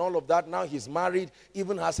parents and all of that. Now he's married,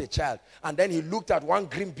 even has a child. And then he looked at one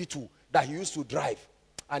green Beetle that he used to drive,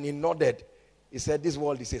 and he nodded. He said, this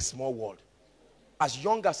world is a small world. As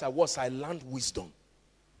young as I was, I learned wisdom.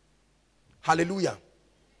 Hallelujah.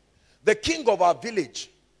 The king of our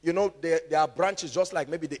village, you know, there are branches just like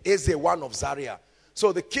maybe the Eze one of Zaria.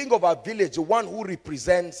 So the king of our village, the one who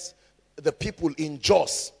represents the people in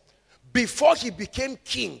Jos, before he became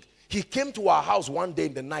king, he came to our house one day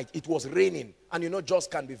in the night. It was raining. And you know, Jos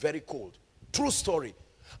can be very cold. True story.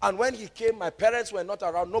 And when he came, my parents were not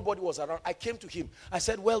around. Nobody was around. I came to him. I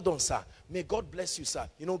said, well done, sir. May God bless you, sir.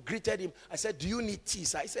 You know, greeted him. I said, do you need tea,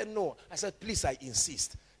 sir? I said, no. I said, please, I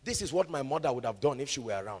insist. This is what my mother would have done if she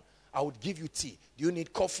were around. I would give you tea. Do you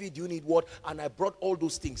need coffee? Do you need what? And I brought all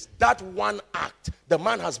those things. That one act, the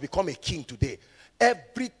man has become a king today.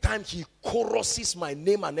 Every time he choruses my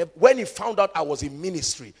name, and when he found out I was in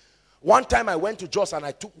ministry, one time I went to Jos and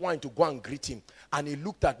I took wine to go and greet him, and he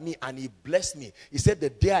looked at me and he blessed me. He said,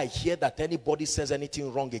 the day I hear that anybody says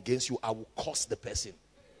anything wrong against you, I will curse the person.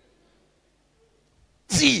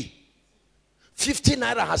 Tea. 50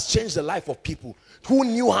 naira has changed the life of people who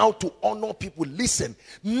knew how to honor people. Listen,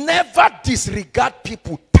 never disregard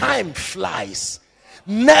people. Time flies.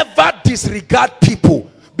 Never disregard people.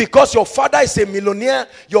 Because your father is a millionaire,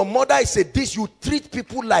 your mother is a this, you treat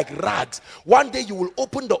people like rags. One day you will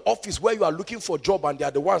open the office where you are looking for a job and they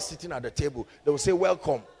are the ones sitting at the table. They will say,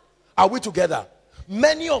 welcome. Are we together?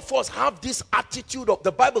 Many of us have this attitude of,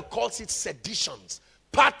 the Bible calls it seditions,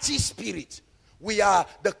 party spirit. We are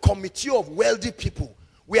the committee of wealthy people.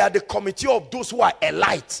 We are the committee of those who are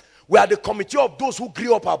elites. We are the committee of those who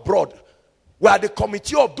grew up abroad. We are the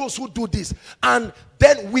committee of those who do this. And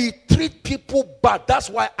then we treat people bad. That's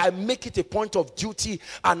why I make it a point of duty,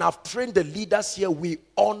 and I've trained the leaders here. We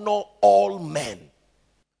honor all men.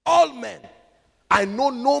 All men. I know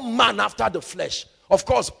no man after the flesh. Of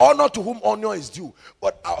course, honor to whom honor is due.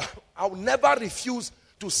 But I will never refuse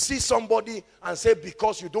to see somebody and say,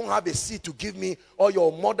 because you don't have a seat to give me, or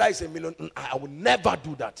your mother is a million. I will never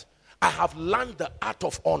do that. I have learned the art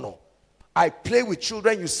of honor. I play with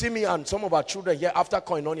children. You see me and some of our children here after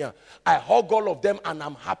Koinonia. I hug all of them and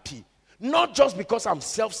I'm happy. Not just because I'm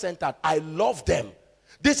self-centered. I love them.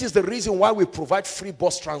 This is the reason why we provide free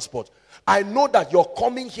bus transport. I know that your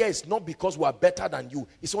coming here is not because we are better than you.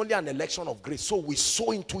 It's only an election of grace. So we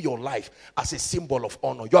sow into your life as a symbol of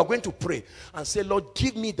honor. You are going to pray and say, Lord,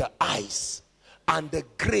 give me the eyes and the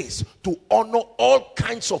grace to honor all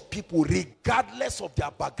kinds of people regardless of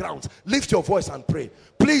their backgrounds. Lift your voice and pray.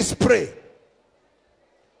 Please pray.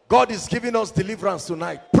 God is giving us deliverance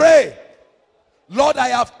tonight. Pray. Lord, I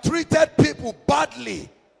have treated people badly.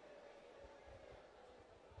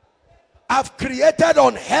 I've created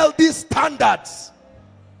unhealthy standards.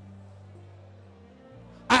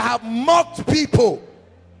 I have mocked people.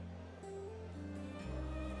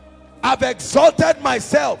 I've exalted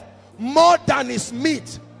myself more than is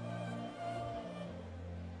meet.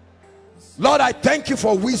 Lord, I thank you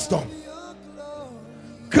for wisdom.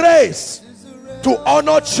 Grace to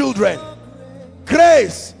honor children.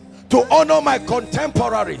 Grace to honor my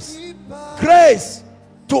contemporaries. Grace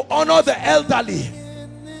to honor the elderly.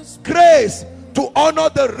 Grace to honor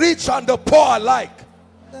the rich and the poor alike.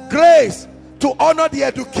 Grace to honor the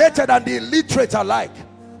educated and the illiterate alike.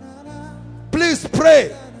 Please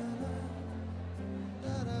pray.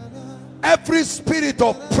 Every spirit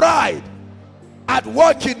of pride at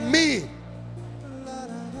work in me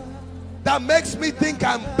that makes me think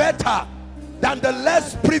I'm better than the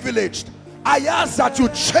less privileged, I ask that you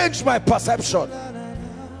change my perception.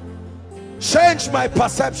 Change my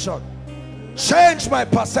perception. Change my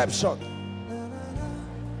perception.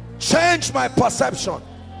 Change my perception.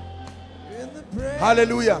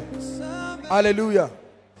 Hallelujah. Hallelujah.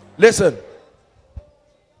 Listen.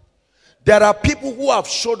 There are people who have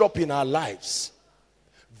showed up in our lives.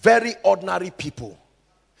 Very ordinary people.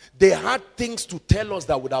 They had things to tell us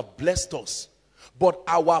that would have blessed us. But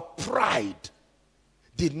our pride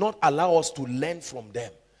did not allow us to learn from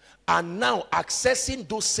them. And now accessing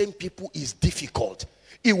those same people is difficult.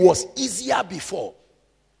 It was easier before.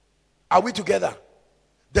 Are we together?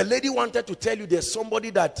 The lady wanted to tell you there's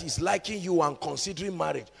somebody that is liking you and considering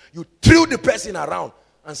marriage. You threw the person around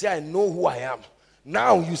and say, I know who I am.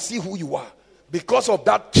 Now you see who you are. Because of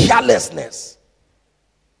that carelessness.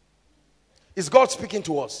 Is God speaking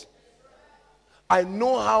to us? I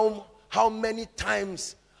know how many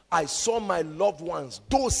times I saw my loved ones,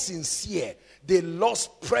 though sincere, they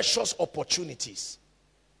lost precious opportunities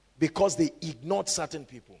because they ignored certain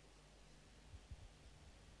people.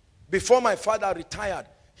 Before my father retired,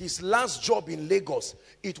 his last job in Lagos,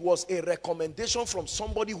 it was a recommendation from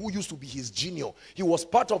somebody who used to be his junior. He was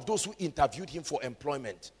part of those who interviewed him for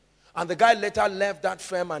employment. And the guy later left that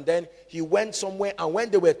firm and then he went somewhere, and when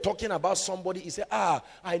they were talking about somebody, he said,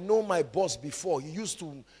 I know my boss before. He used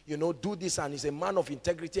to, do this, and he's a man of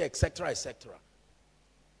integrity, etc., etc.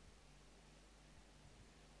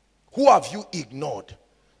 Who have you ignored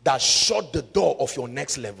that shut the door of your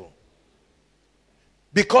next level?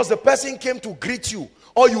 Because the person came to greet you,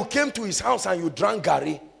 or you came to his house and you drank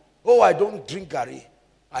gari. Oh, I don't drink gari.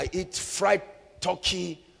 I eat fried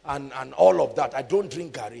turkey and all of that. I don't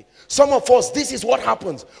drink gari. Some of us, this is what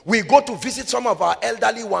happens. We go to visit some of our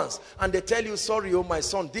elderly ones and they tell you, sorry, oh my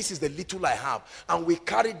son, this is the little I have. And we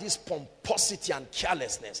carry this pomposity and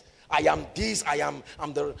carelessness. I am this, I'm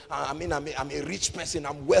a rich person,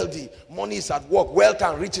 I'm wealthy, money is at work, wealth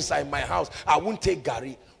and riches are in my house. I won't take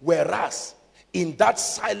gari. Whereas in that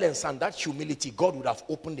silence and that humility, God would have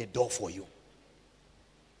opened the door for you.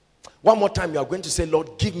 One more time, you are going to say,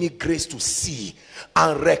 Lord, give me grace to see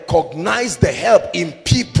and recognize the help in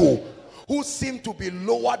people who seem to be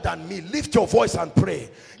lower than me. Lift your voice and pray.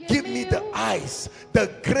 Give me the eyes,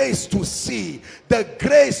 the grace to see, the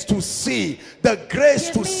grace to see, the grace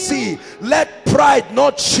to see. Let pride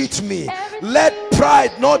not cheat me. Let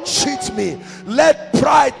pride not cheat me. Let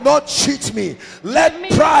pride not cheat me.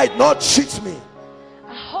 Let pride not cheat me.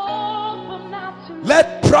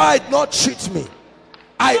 Let pride not cheat me.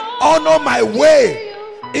 I honor my way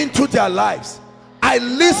into their lives. I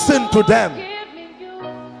listen to them.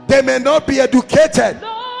 They may not be educated,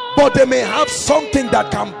 but they may have something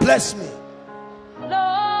that can bless me.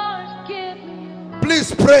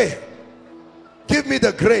 Please pray. Give me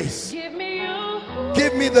the grace. Give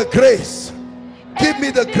me the grace. Give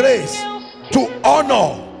me the grace to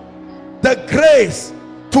honor, the grace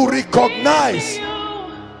to recognize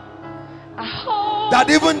that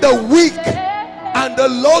even the weak and the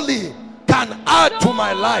lowly can add to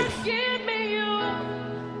my life.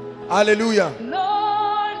 Hallelujah.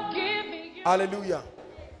 Hallelujah.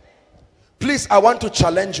 Please, I want to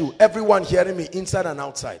challenge you, everyone hearing me inside and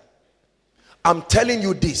outside. I'm telling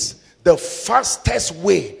you this, the fastest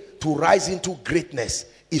way to rise into greatness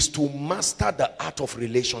is to master the art of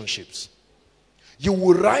relationships. You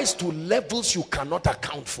will rise to levels you cannot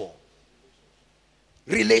account for.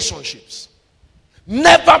 Relationships.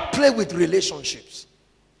 Never play with relationships.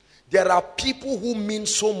 There are people who mean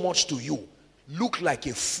so much to you, look like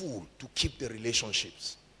a fool to keep the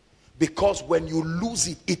relationships. Because when you lose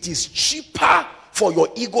it, it is cheaper for your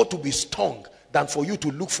ego to be stung than for you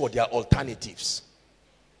to look for their alternatives.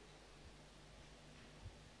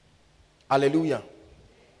 Hallelujah.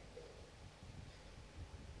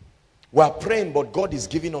 We are praying, but God is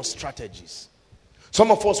giving us strategies.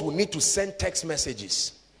 Some of us will need to send text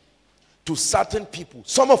messages to certain people.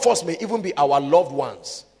 Some of us may even be our loved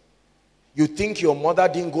ones. You think your mother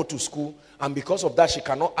didn't go to school, and because of that she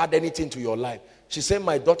cannot add anything to your life. She said,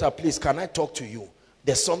 my daughter, please, can I talk to you?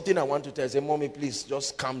 There's something I want to tell you. I say, mommy, please,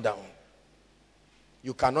 just calm down.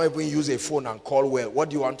 You cannot even use a phone and call well. What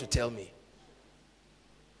do you want to tell me?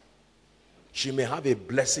 She may have a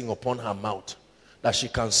blessing upon her mouth that she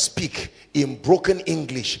can speak in broken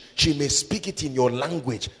English. She may speak it in your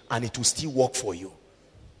language and it will still work for you.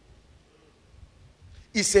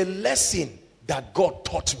 It's a lesson that God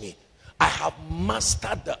taught me. I have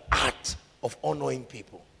mastered the art of honoring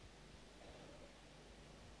people.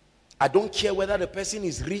 I don't care whether the person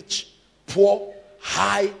is rich, poor,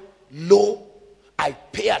 high, low. I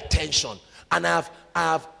pay attention, and I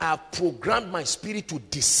have programmed my spirit to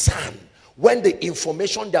discern when the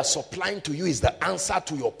information they are supplying to you is the answer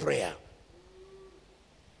to your prayer.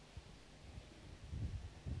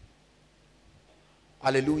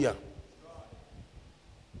 Hallelujah.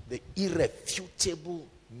 The irrefutable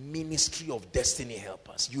ministry of destiny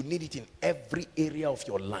helpers. You need it in every area of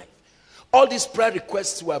your life. All these prayer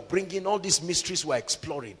requests we are bringing, all these mysteries we are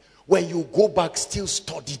exploring, when you go back, still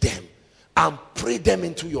study them and pray them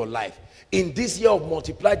into your life. In this year of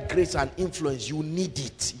multiplied grace and influence, you need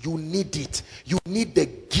it. You need it. You need the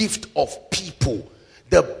gift of people,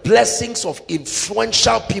 the blessings of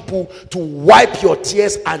influential people to wipe your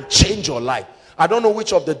tears and change your life. I don't know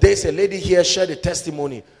which of the days a lady here shared a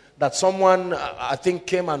testimony that someone, I think,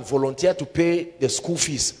 came and volunteered to pay the school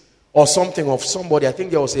fees or something of somebody. I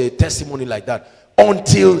think there was a testimony like that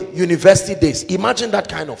until university days. Imagine that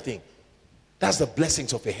kind of thing. That's the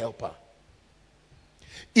blessings of a helper.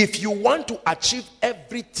 If you want to achieve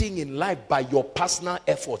everything in life by your personal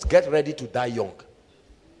efforts, get ready to die young.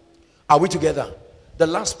 Are we together? The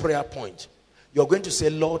last prayer point. You're going to say,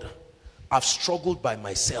 Lord, I've struggled by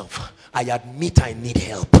myself. I admit I need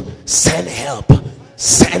help. Send help.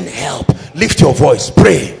 Send help. Lift your voice.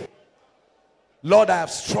 Pray. Lord, I have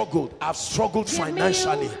struggled. I've struggled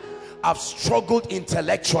financially. I've struggled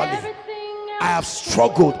intellectually. I have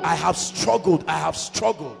struggled. I have struggled. I have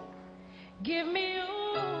struggled. Give me you.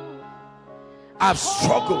 I've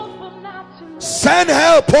struggled. Send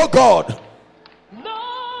help, oh God.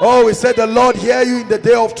 Oh, we said the Lord hear you in the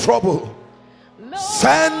day of trouble.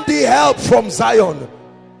 Send the help from Zion.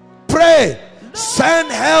 Pray. Send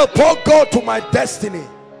help, oh God, to my destiny.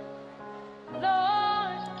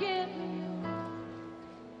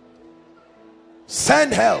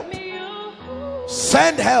 Send help.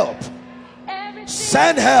 Send help.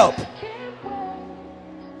 Send help.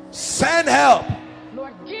 Send help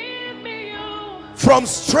from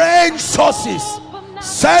strange sources.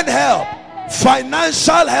 Send help.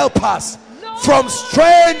 Financial helpers from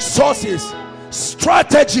strange sources.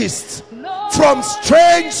 Strategists from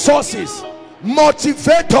strange sources.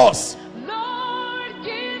 Motivators.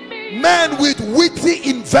 Men with witty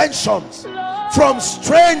inventions from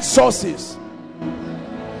strange sources.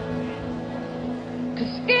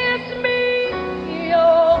 It's me,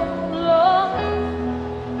 oh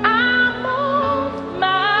Lord. I'm on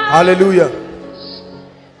my Hallelujah.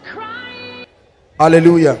 crying.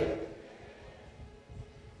 Hallelujah.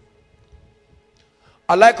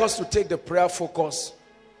 I'd like us to take the prayer focus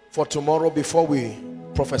for tomorrow before we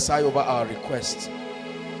prophesy over our requests.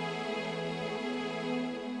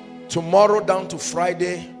 Tomorrow down to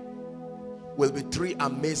Friday will be 3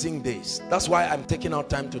 amazing days. That's why I'm taking out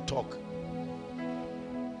time to talk.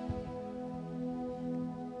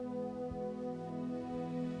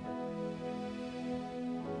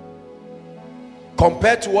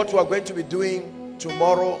 Compared to what we are going to be doing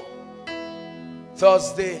tomorrow,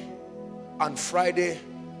 Thursday and Friday,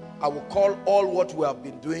 I will call all what we have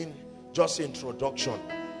been doing just introduction,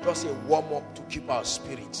 just a warm-up to keep our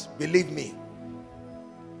spirits. Believe me,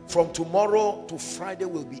 from tomorrow to Friday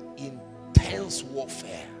will be intense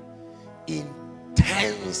warfare.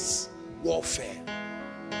 Intense warfare.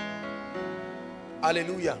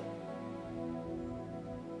 Hallelujah.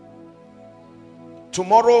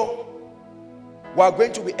 Tomorrow we are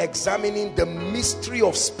going to be examining the mystery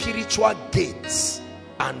of spiritual gates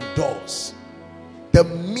and doors. The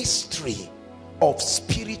mystery of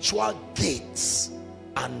spiritual gates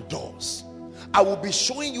and doors. I will be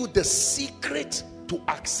showing you the secret to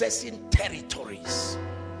accessing territories,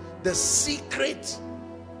 the secret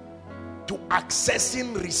to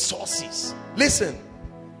accessing resources. Listen,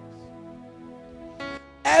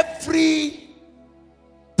 every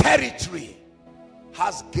territory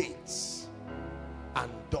has gates and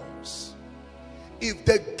doors. If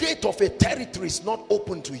the gate of a territory is not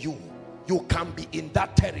open to you, you can be in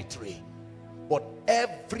that territory, but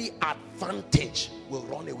every advantage will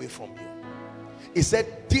run away from you. He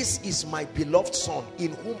said, this is my beloved son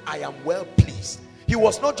in whom I am well pleased. He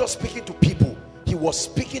was not just speaking to people, he was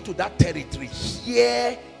speaking to that territory.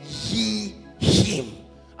 Hear ye him.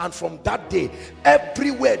 And from that day,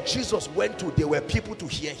 everywhere Jesus went to, there were people to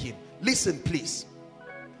hear him. Listen, please.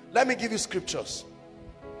 Let me give you scriptures.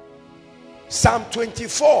 Psalm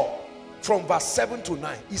 24 from verse 7 to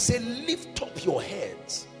 9. He said, lift up your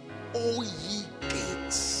heads, O ye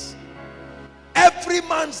gates. Every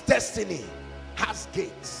man's destiny has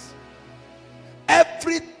gates.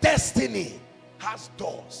 Every destiny has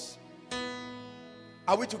doors.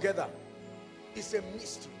 Are we together? It's a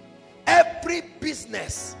mystery. Every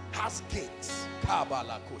business has gates.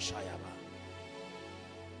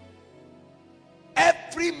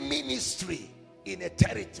 Every ministry in a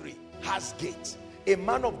territory has gates. A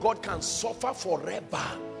man of God can suffer forever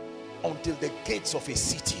until the gates of a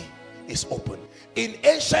city is open. In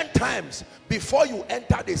ancient times, before you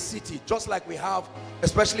enter the city, just like we have,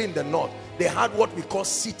 especially in the north, they had what we call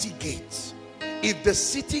city gates. If the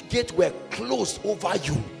city gate were closed over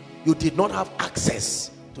you, you did not have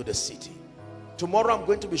access to the city. Tomorrow I'm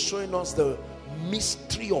going to be showing us the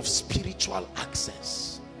mystery of spiritual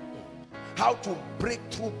access. How to break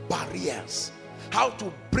through barriers. How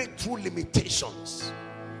to break through limitations.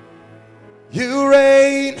 You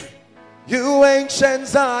reign, you ancient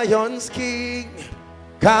Zion's King.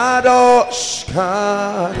 Kadosh,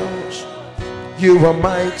 Kadosh, you are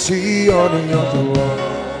mighty on your throne.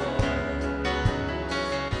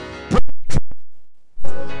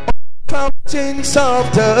 Fountains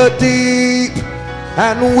of the deep,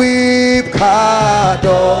 and weep,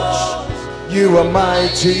 Kadosh, you are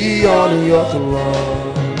mighty on your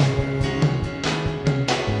throne.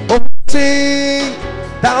 Oh, sing,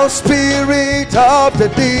 thou spirit of the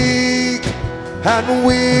deep, and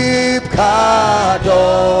weep,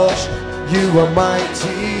 Kadosh, you are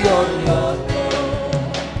mighty on your throne.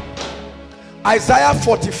 Isaiah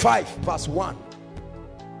 45 verse 1.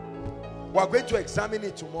 We're going to examine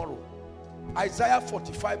it tomorrow. Isaiah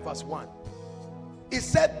 45 verse 1. It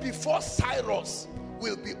said, before Cyrus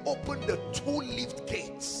will be opened the two-leaved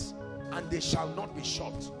gates, and they shall not be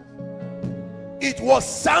shut. It was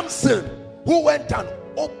Samson who went and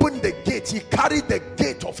opened the gate. He carried the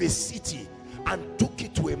gate of a city and took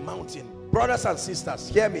it to a mountain. Brothers and sisters,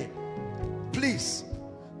 hear me. Please,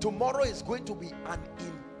 tomorrow is going to be an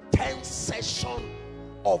intense session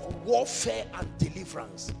of warfare and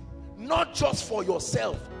deliverance. Not just for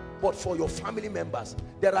yourself, but for your family members.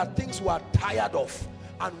 There are things we are tired of,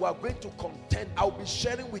 and we are going to contend. I'll be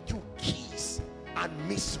sharing with you keys and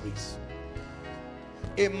mysteries.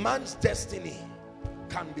 A man's destiny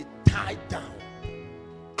can be tied down.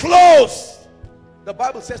 Close. The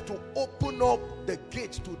Bible says to open up the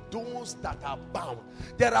gate to those that are bound.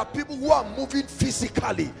 There are people who are moving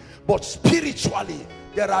physically, but spiritually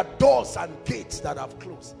there are doors and gates that have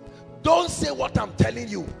closed. Don't say what I'm telling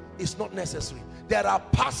you is not necessary. There are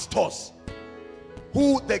pastors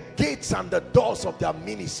who the gates and the doors of their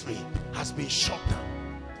ministry has been shut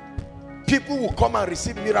down. People will come and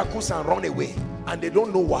receive miracles and run away, and they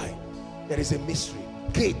don't know why. There is a mystery.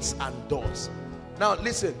 Gates and doors. Now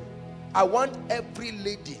listen, I want every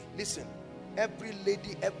lady, listen, every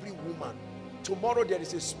lady, every woman, tomorrow there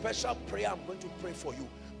is a special prayer I'm going to pray for you,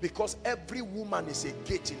 because every woman is a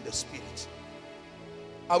gate in the spirit.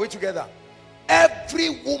 Are we together?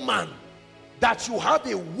 Every woman that you have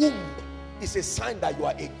a womb is a sign that you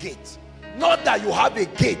are a gate. Not that you have a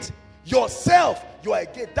gate. Yourself, you are a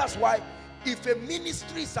gate. That's why if a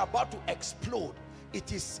ministry is about to explode,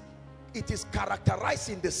 it is characterized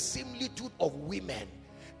in the similitude of women.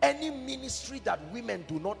 Any ministry that women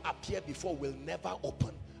do not appear before will never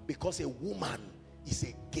open, because a woman is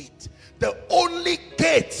a gate. The only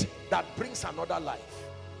gate that brings another life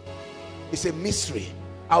is a mystery.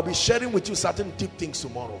 I'll be sharing with you certain deep things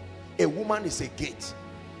tomorrow. A woman is a gate.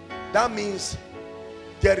 That means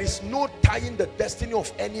there is no tying the destiny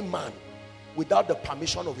of any man without the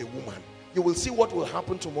permission of a woman. You will see what will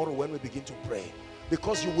happen tomorrow when we begin to pray,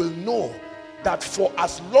 because you will know that for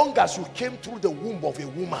as long as you came through the womb of a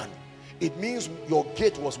woman, it means your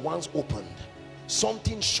gate was once opened.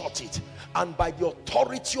 Something shut it, and by the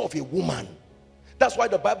authority of a woman. That's why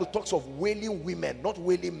the Bible talks of wailing women, not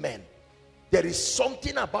wailing men. There is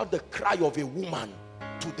something about the cry of a woman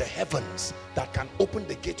to the heavens that can open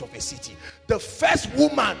the gate of a city. The first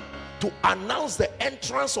woman to announce the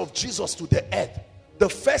entrance of Jesus to the earth, the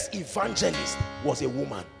first evangelist, was a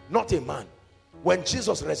woman, not a man. When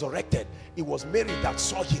Jesus resurrected, it was Mary that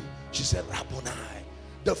saw him. She said, Rabboni.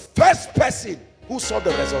 The first person who saw the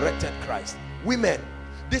resurrected Christ. Women.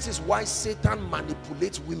 This is why Satan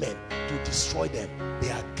manipulates women to destroy them. They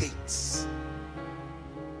are gates.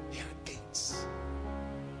 They are gates.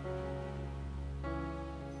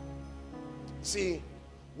 See,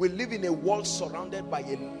 we live in a world surrounded by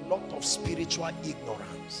a lot of spiritual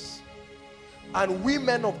ignorance. And we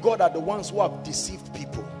men of God are the ones who have deceived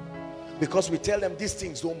people, because we tell them these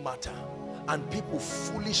things don't matter, and people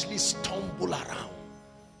foolishly stumble around.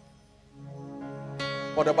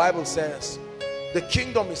 But the Bible says the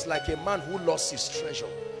kingdom is like a man who lost his treasure,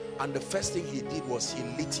 and the first thing he did was he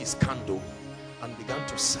lit his candle and began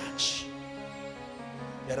to search.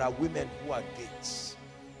 There are women who are gates.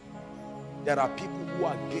 There are people who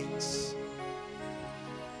are gates.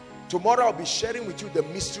 Tomorrow I'll be sharing with you the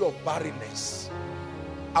mystery of barrenness.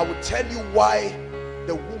 I will tell you why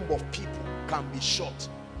the womb of people can be shut.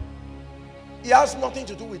 It has nothing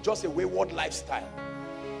to do with just a wayward lifestyle.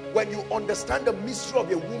 When you understand the mystery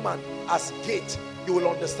of a woman as gate, you will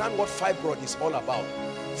understand what fibroid is all about.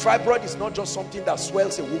 Fibroid is not just something that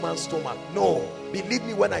swells a woman's stomach. No, believe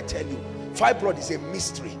me when I tell you, fibroid is a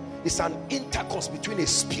mystery. It's an intercourse between a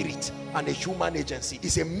spirit and a human agency.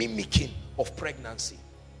 It's a mimicking of pregnancy.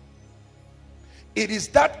 It is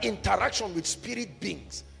that interaction with spirit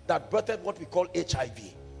beings that birthed what we call HIV,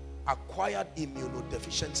 acquired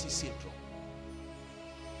immunodeficiency syndrome.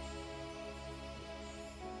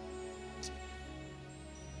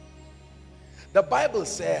 The Bible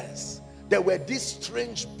says there were these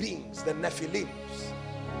strange beings, the Nephilims.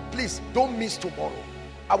 Please don't miss tomorrow.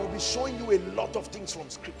 I will be showing you a lot of things from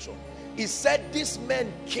scripture. He said these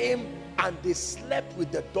men came and they slept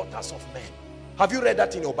with the daughters of men. Have you read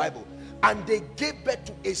that in your Bible? And they gave birth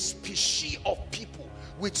to a species of people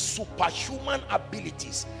with superhuman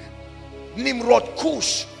abilities. Nimrod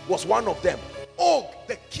Cush was one of them. Og,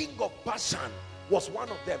 the king of Bashan, was one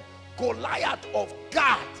of them. Goliath of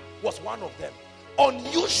Gath was one of them.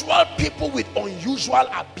 Unusual people with unusual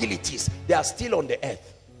abilities. They are still on the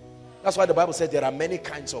earth. That's why the Bible says there are many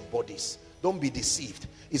kinds of bodies. Don't be deceived.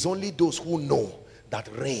 It's only those who know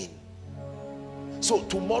that reign. So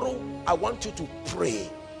tomorrow I want you to pray.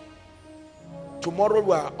 Tomorrow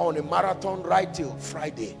we are on a marathon right till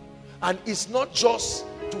Friday. And it's not just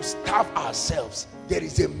to starve ourselves. There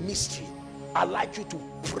is a mystery. I'd like you to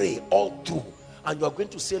pray all through. And you are going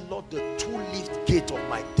to say, Lord, the two-leaved gate of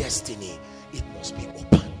my destiny, it must be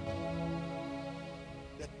open.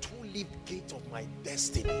 The two-leaved gate of my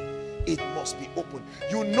destiny, it must be open.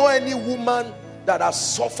 You know any woman that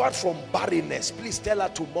has suffered from barrenness, please tell her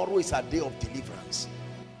tomorrow is a day of deliverance.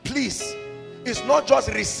 Please. It's not just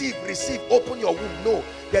receive, open your womb. No,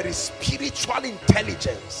 there is spiritual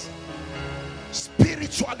intelligence.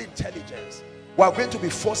 Spiritual intelligence. We are going to be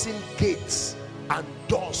forcing gates and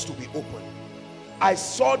doors to be open. I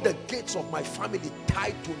saw the gates of my family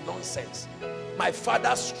tied to nonsense. My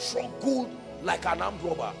father struggled like an armed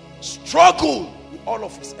robber. Struggled with all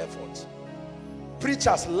of his efforts.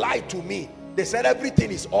 Preachers lied to me. They said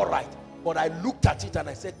everything is all right. But I looked at it and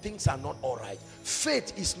I said things are not all right.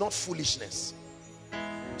 Faith is not foolishness.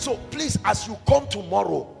 So please, as you come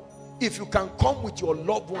tomorrow, if you can come with your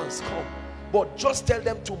loved ones, come. But just tell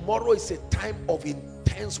them tomorrow is a time of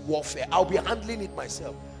intense warfare. I'll be handling it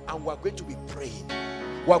myself. And we're going to be praying.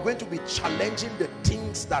 We're going to be challenging the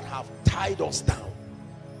things that have tied us down.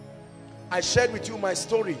 I shared with you my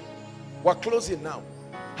story. We're closing now.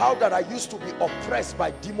 How that I used to be oppressed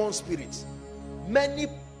by demon spirits. Many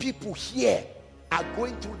people here are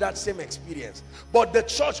going through that same experience. But the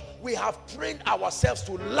church, we have trained ourselves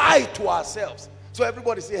to lie to ourselves. So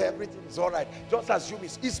everybody say everything is all right. Just assume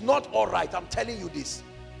it's not all right. I'm telling you this.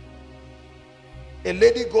 A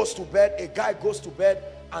lady goes to bed, a guy goes to bed,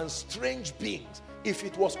 and strange beings. If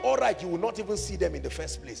it was all right, you would not even see them in the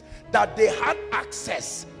first place. That they had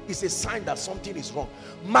access is a sign that something is wrong.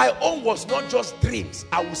 My own was not just dreams.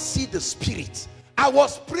 I would see the spirit. I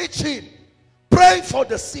was preaching, praying for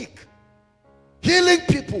the sick, healing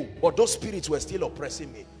people, but those spirits were still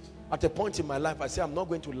oppressing me. At a point in my life, I said, I'm not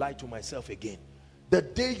going to lie to myself again. The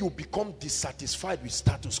day you become dissatisfied with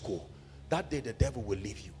status quo, that day the devil will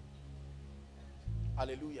leave you.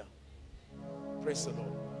 Hallelujah. Praise the Lord.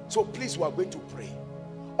 So please, we are going to pray.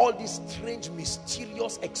 All these strange,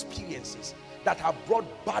 mysterious experiences that have brought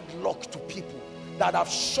bad luck to people, that have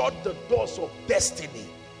shut the doors of destiny,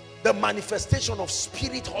 the manifestation of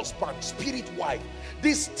spirit husband, spirit wife,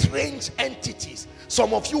 these strange entities.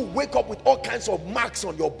 Some of you wake up with all kinds of marks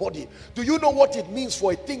on your body. Do you know what it means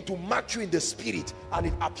for a thing to mark you in the spirit and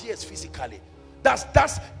it appears physically? That's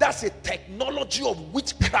a technology of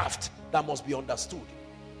witchcraft that must be understood.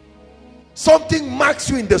 Something marks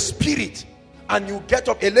you in the spirit and you get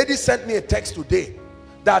up. A lady sent me a text today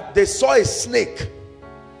that they saw a snake,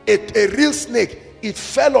 a real snake. It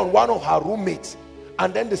fell on one of her roommates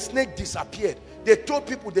and then the snake disappeared. They told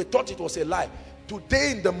people, they thought it was a lie.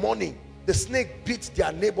 Today in the morning, the snake beat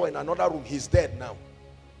their neighbor in another room. He's dead now.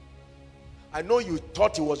 I know you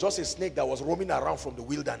thought it was just a snake that was roaming around from the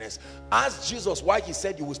wilderness. Ask Jesus why he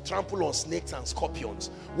said you will trample on snakes and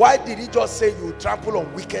scorpions. Why did he just say you will trample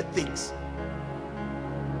on wicked things?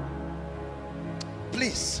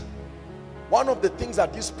 Please, One of the things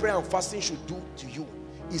that this prayer and fasting should do to you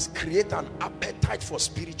is create an appetite for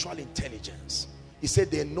spiritual intelligence. He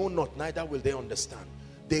said they know not, neither will they understand.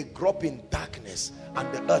 They grow up in darkness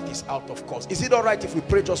and the earth is out of course. Is it all right if we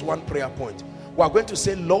pray just one prayer point? We are going to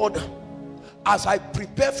say, Lord, as I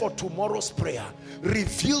prepare for tomorrow's prayer,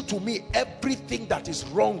 reveal to me everything that is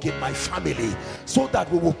wrong in my family so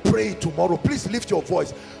that we will pray tomorrow. Please lift your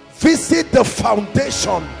voice. Visit the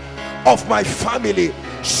foundation of my family.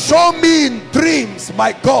 Show me in dreams,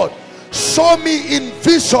 my God. Show me in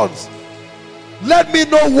visions. Let me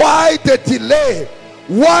know why the delay,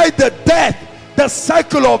 why the death, the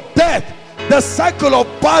cycle of death, the cycle of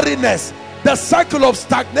barrenness, the cycle of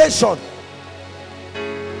stagnation.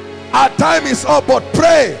 Our time is up, but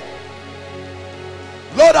pray.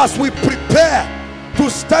 Lord, as we prepare to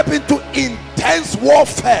step into intense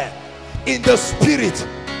warfare in the spirit,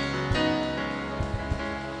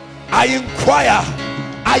 I inquire,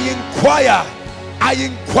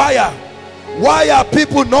 why are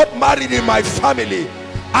people not married in my family?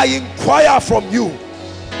 I inquire from you.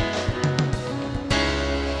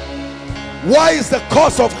 Why is the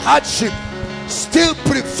cause of hardship still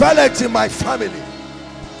prevalent in my family?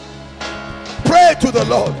 Pray to the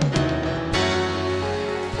Lord.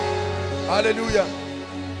 Hallelujah.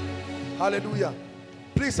 Hallelujah.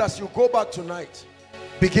 Please, as you go back tonight,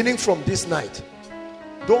 beginning from this night,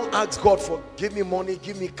 don't ask God for give me money,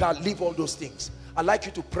 give me car, leave all those things. I'd like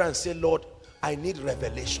you to pray and say, Lord, I need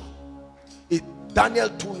revelation. Daniel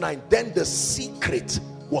 2:9, then the secret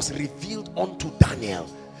was revealed unto Daniel.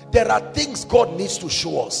 There are things God needs to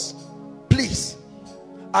show us. Please,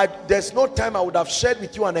 there's no time. I would have shared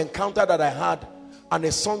with you an encounter that I had and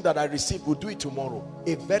a song that I received. We'll do it tomorrow.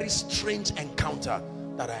 A very strange encounter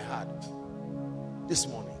that I had this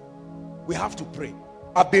morning. We have to pray.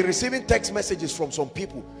 I've been receiving text messages from some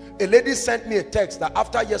people. A lady sent me a text that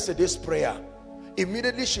after yesterday's prayer,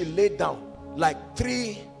 immediately she laid down like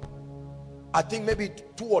I think maybe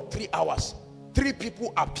 2 or 3 hours. 3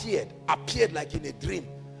 people appeared like in a dream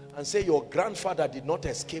and say, your grandfather did not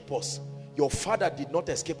escape us. Your father did not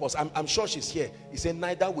escape us. I'm sure she's here. He said,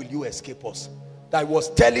 neither will you escape us. That was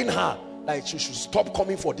telling her that she should stop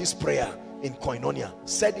coming for this prayer in Koinonia.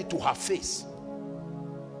 Said it to her face.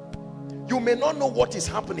 You may not know what is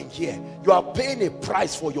happening here. You are paying a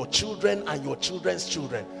price for your children and your children's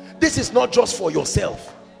children. This is not just for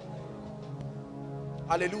yourself.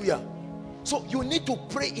 Hallelujah. So you need to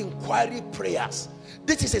pray inquiry prayers.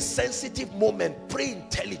 This is a sensitive moment. Pray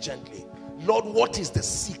intelligently. Lord, what is the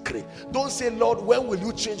secret? Don't say, Lord, when will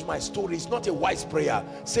you change my story? It's not a wise prayer.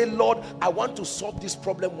 Say, Lord, I want to solve this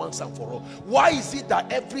problem once and for all. Why is it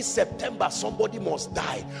that every September somebody must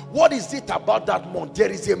die? What is it about that month? There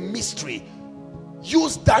is a mystery.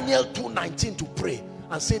 Use Daniel 2:19 to pray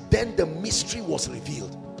and say, then the mystery was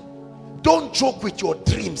revealed. Don't joke with your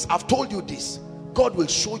dreams. I've told you this. God will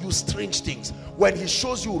show you strange things. When he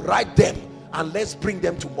shows you, write them and let's bring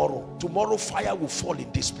them tomorrow. Tomorrow fire will fall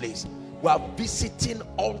in this place. We are visiting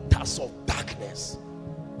altars of darkness.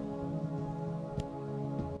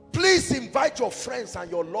 Please invite your friends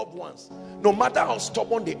and your loved ones. No matter how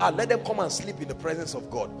stubborn they are, let them come and sleep in the presence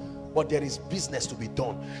of God. But there is business to be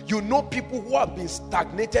done. You know people who have been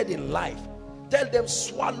stagnated in life. Tell them,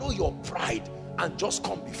 swallow your pride and just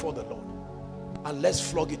come before the Lord. And let's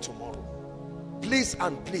flog it tomorrow. Please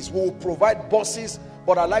and please, we will provide buses,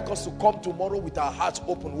 but I'd like us to come tomorrow with our hearts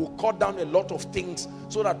open. We'll cut down a lot of things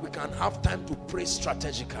so that we can have time to pray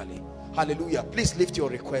strategically. Hallelujah. Please lift your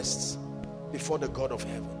requests before the God of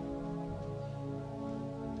heaven.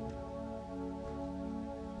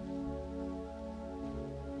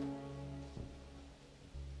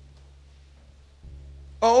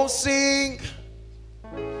 Oh, sing,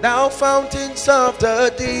 thou fountains of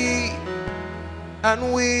the deep,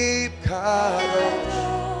 and weep,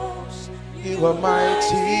 Kadosh, you are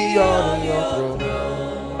mighty on your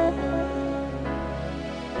throne.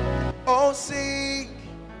 Oh, sing,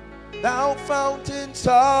 thou fountains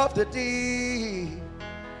of the deep,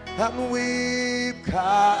 and weep,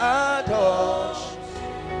 Kadosh,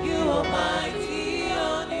 you are mighty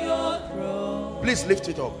on your throne. Please lift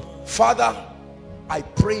it up. Father, I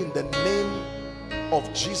pray in the name of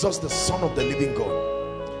Jesus, the Son of the living God.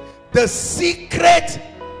 The secret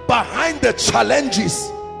behind the challenges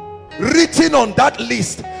written on that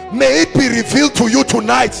list, may it be revealed to you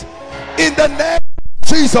tonight in the name of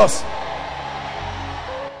Jesus.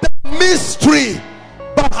 The mystery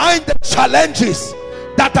behind the challenges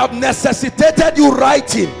that have necessitated you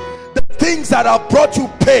writing, the things that have brought you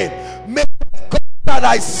pain, may God that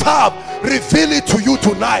I serve reveal it to you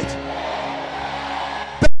tonight.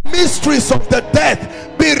 The mysteries of the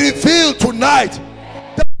death be revealed tonight.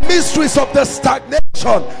 The mysteries of the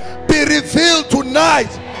stagnation be revealed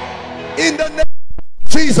tonight in the name of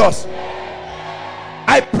Jesus.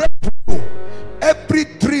 I pray for you, every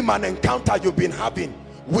dream and encounter you've been having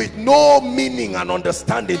with no meaning and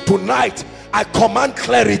understanding, tonight I command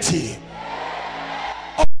clarity.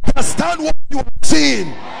 Understand what you are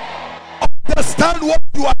seeing, understand what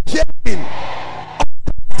you are hearing,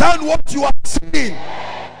 understand what you are seeing,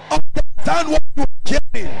 understand what you are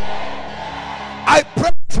hearing. I pray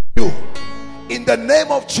for you in the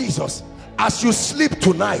name of Jesus, as you sleep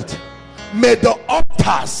tonight, may the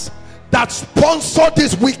altars that sponsor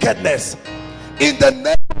this wickedness, in the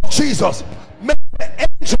name of Jesus, may the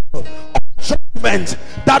angel of judgment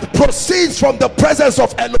that proceeds from the presence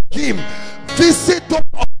of Elohim visit those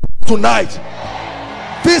altars tonight,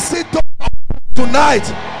 visit those altars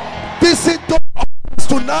tonight, visit those altars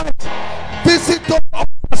tonight, visit those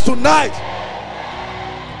altars tonight.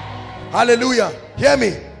 Hallelujah. Hear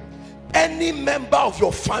me. Any member of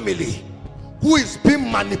your family who is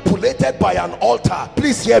being manipulated by an altar,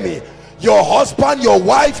 please hear me. Your husband, your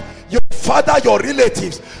wife, your father, your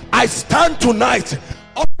relatives, I stand tonight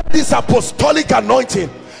under this apostolic anointing.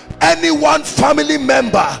 Any one family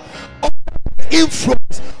member of the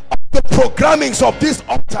influence of the programmings of this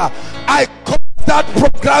altar, I call that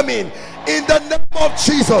programming in the name of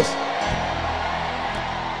Jesus.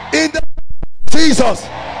 In the name of Jesus.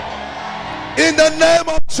 In the name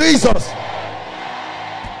of Jesus.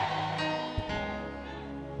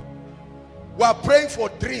 We are praying for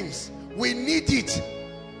dreams. We need it.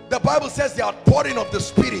 The Bible says the outpouring of the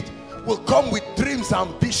Spirit will come with dreams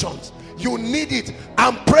and visions. You need it.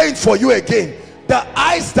 I'm praying for you again. The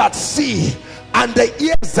eyes that see and the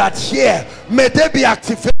ears that hear, may they be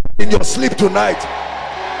activated in your sleep tonight.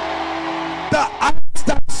 The eyes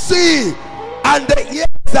that see and the ears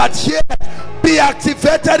that hear, be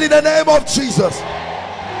activated in the name of Jesus.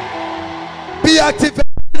 Be activated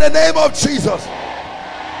in the name of Jesus.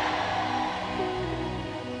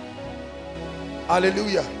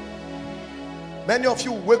 Hallelujah. Many of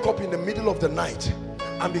you wake up in the middle of the night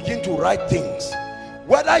and begin to write things.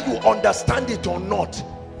 Whether you understand it or not,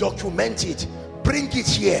 document it, bring it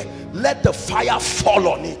here, let the fire fall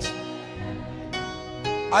on it.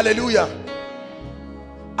 Hallelujah.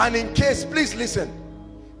 And in case, please listen,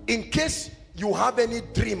 in case you have any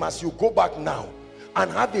dream as you go back now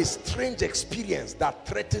and have a strange experience that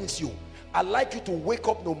threatens you, I'd like you to wake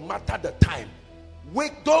up no matter the time.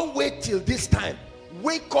 Don't wait till this time.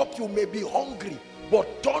 Wake up. You may be hungry,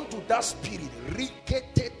 but turn to that spirit.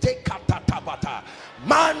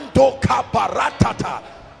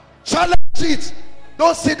 Challenge it.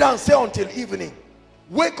 Don't sit down and say until evening.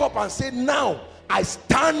 Wake up and say, now I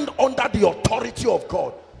stand under the authority of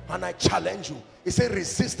God and I challenge you. He said,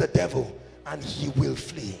 resist the devil and he will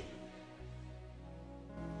flee.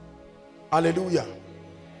 Hallelujah.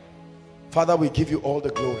 Father, we give you all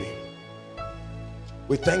the glory.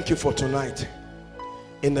 We thank you for tonight.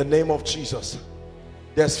 In the name of Jesus.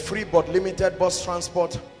 There's free but limited bus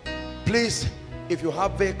transport. Please, if you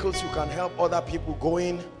have vehicles, you can help other people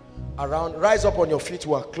going around. Rise up on your feet.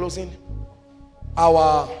 We are closing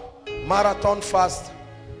our marathon fast.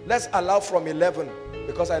 Let's allow from 11,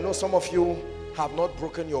 because I know some of you have not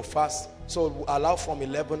broken your fast. So we'll allow from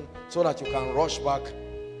 11 so that you can rush back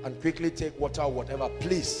and quickly take water or whatever.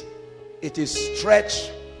 Please, it is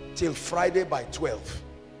stretched till Friday by 12.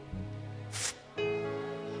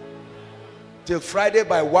 Till Friday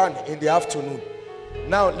by 1 in the afternoon.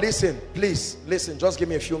 Now listen, please listen, just give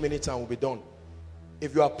me a few minutes and we'll be done.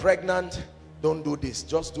 If you are pregnant, don't do this.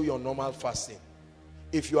 Just do your normal fasting.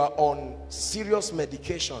 If you are on serious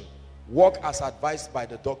medication, walk as advised by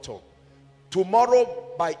the doctor.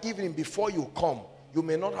 Tomorrow by evening, before you come, you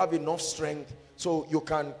may not have enough strength, so you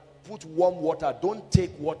can put warm water. Don't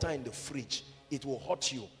take water in the fridge. It will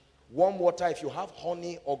hurt you. Warm water, if you have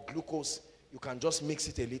honey or glucose, you can just mix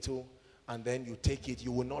it a little and then you take it.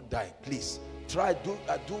 You will not die. Please try, do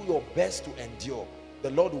your best to endure.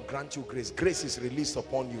 The Lord will grant you grace. Grace is released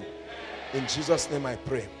upon you. In Jesus' name I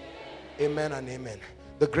pray. Amen and amen.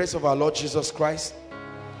 The grace of our Lord Jesus Christ,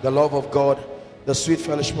 the love of God, the sweet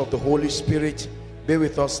fellowship of the Holy Spirit be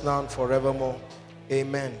with us now and forevermore.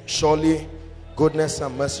 Amen. Surely goodness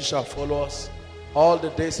and mercy shall follow us all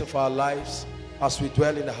the days of our lives as we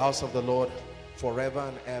dwell in the house of the Lord forever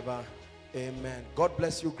and ever. Amen. God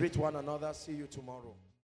bless you. Greet one another. See you tomorrow.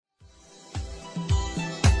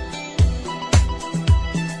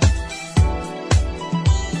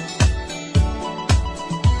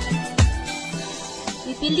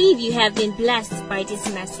 We believe you have been blessed by this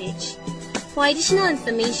message. For additional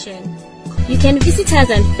information, you can visit us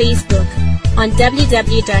on Facebook on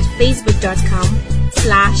www.facebook.com/.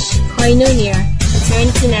 facebook.com/Koinonia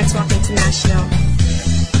Eternity Network International.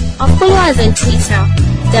 Or follow us on Twitter,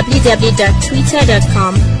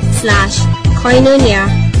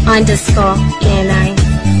 www.twitter.com/Koinonia_ENI.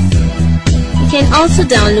 You can also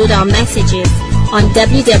download our messages on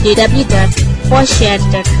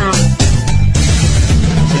www.forshared.com.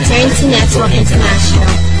 Eternity Network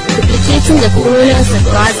International, duplicating the fullness of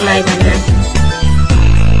God's life on earth.